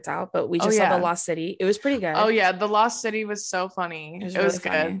after it's out, but we just saw The Lost City. It was pretty good. Oh yeah, The Lost City was so funny. It was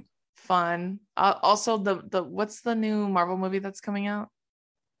good. Fun. Also the what's the new Marvel movie that's coming out?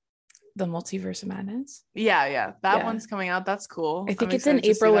 the Multiverse of Madness. Yeah. That one's coming out. That's cool. I think it's in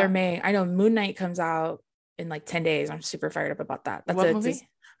April or May. I know Moon Knight comes out in like 10 days. I'm super fired up about that. That's what movie?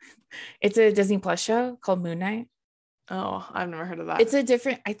 It's a Disney Plus show called Moon Knight. Oh, I've never heard of that. It's a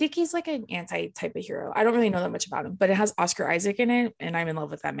different, I think he's like an anti-type of hero. I don't really know that much about him, but it has Oscar Isaac in it, and I'm in love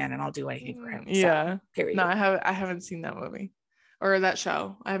with that man, and I'll do anything for him. Yeah. So, period. No, I haven't seen that movie or that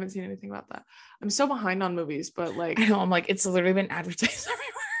show. I haven't seen anything about that. I'm so behind on movies, but like I know, I'm like, it's literally been advertised everywhere.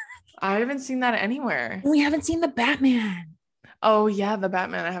 I haven't seen that anywhere. We haven't seen the Batman. Oh yeah, the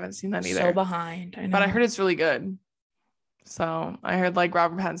Batman. I haven't seen that either. So behind. I know. But I heard it's really good. So I heard like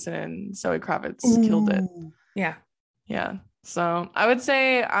Robert Pattinson and Zoe Kravitz killed it. Yeah. So I would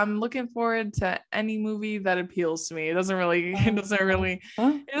say I'm looking forward to any movie that appeals to me. It doesn't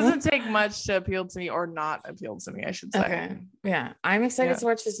take much to appeal to me or not appeal to me, I should say. Okay. Yeah. I'm excited to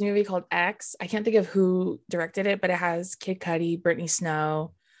watch this movie called X. I can't think of who directed it, but it has Kid Cudi, Brittany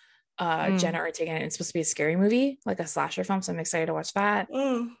Snow, Jenna Ortega, and it's supposed to be a scary movie, like a slasher film. So I'm excited to watch that.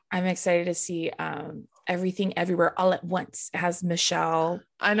 I'm excited to see Everything Everywhere All at Once. It has Michelle.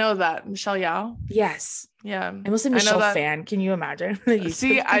 I know that. Michelle Yeoh. Yes. Yeah. I'm also a Michelle fan. Can you imagine?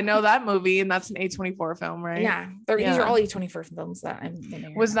 See, I know that movie, and that's an A24 film, right? Yeah. These are all A24 films that I'm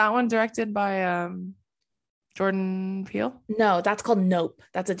in. Was that one directed by Jordan Peele? No, that's called Nope.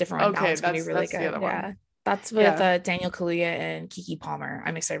 That's a different one. Okay, that's gonna be really good. The other one. That's with Daniel Kaluuya and Keke Palmer.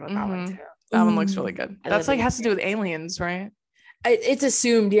 I'm excited about that one too. That one looks really good. That's like has to do with aliens, right? It's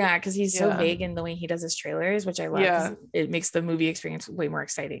assumed, because he's so vague in the way he does his trailers, which I love. Yeah. It makes the movie experience way more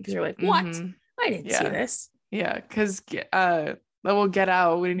exciting because you're like, what? I didn't see this. Yeah, because we'll Get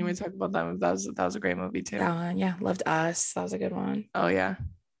Out. We didn't even talk about that. That was a great movie too. That one, Loved Us. That was a good one. Oh yeah,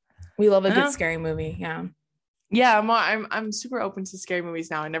 we love a good scary movie. Yeah, I'm super open to scary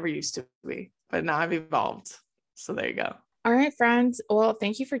movies now. I never used to be, but now I've evolved. So there you go. All right, friends. Well,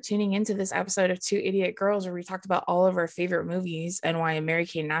 thank you for tuning into this episode of Two Idiot Girls, where we talked about all of our favorite movies and why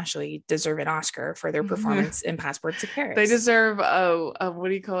Mary-Kate and Ashley deserve an Oscar for their performance in Passport to Paris. They deserve what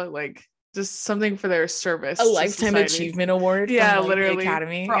do you call it? Like just something for their service. A lifetime achievement award. Yeah, from, literally the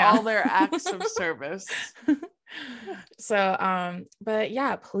Academy for all their acts of service. So but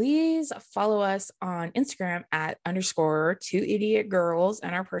please follow us on Instagram at _2idiotgirls,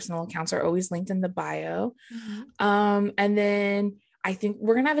 and our personal accounts are always linked in the bio. And then I think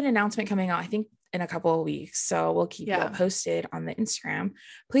we're gonna have an announcement coming out, I think in a couple of weeks, so we'll keep you all posted on the Instagram.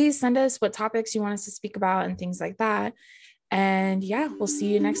 Please send us what topics you want us to speak about and things like that, and we'll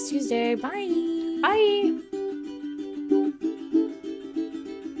see you next Tuesday. Bye.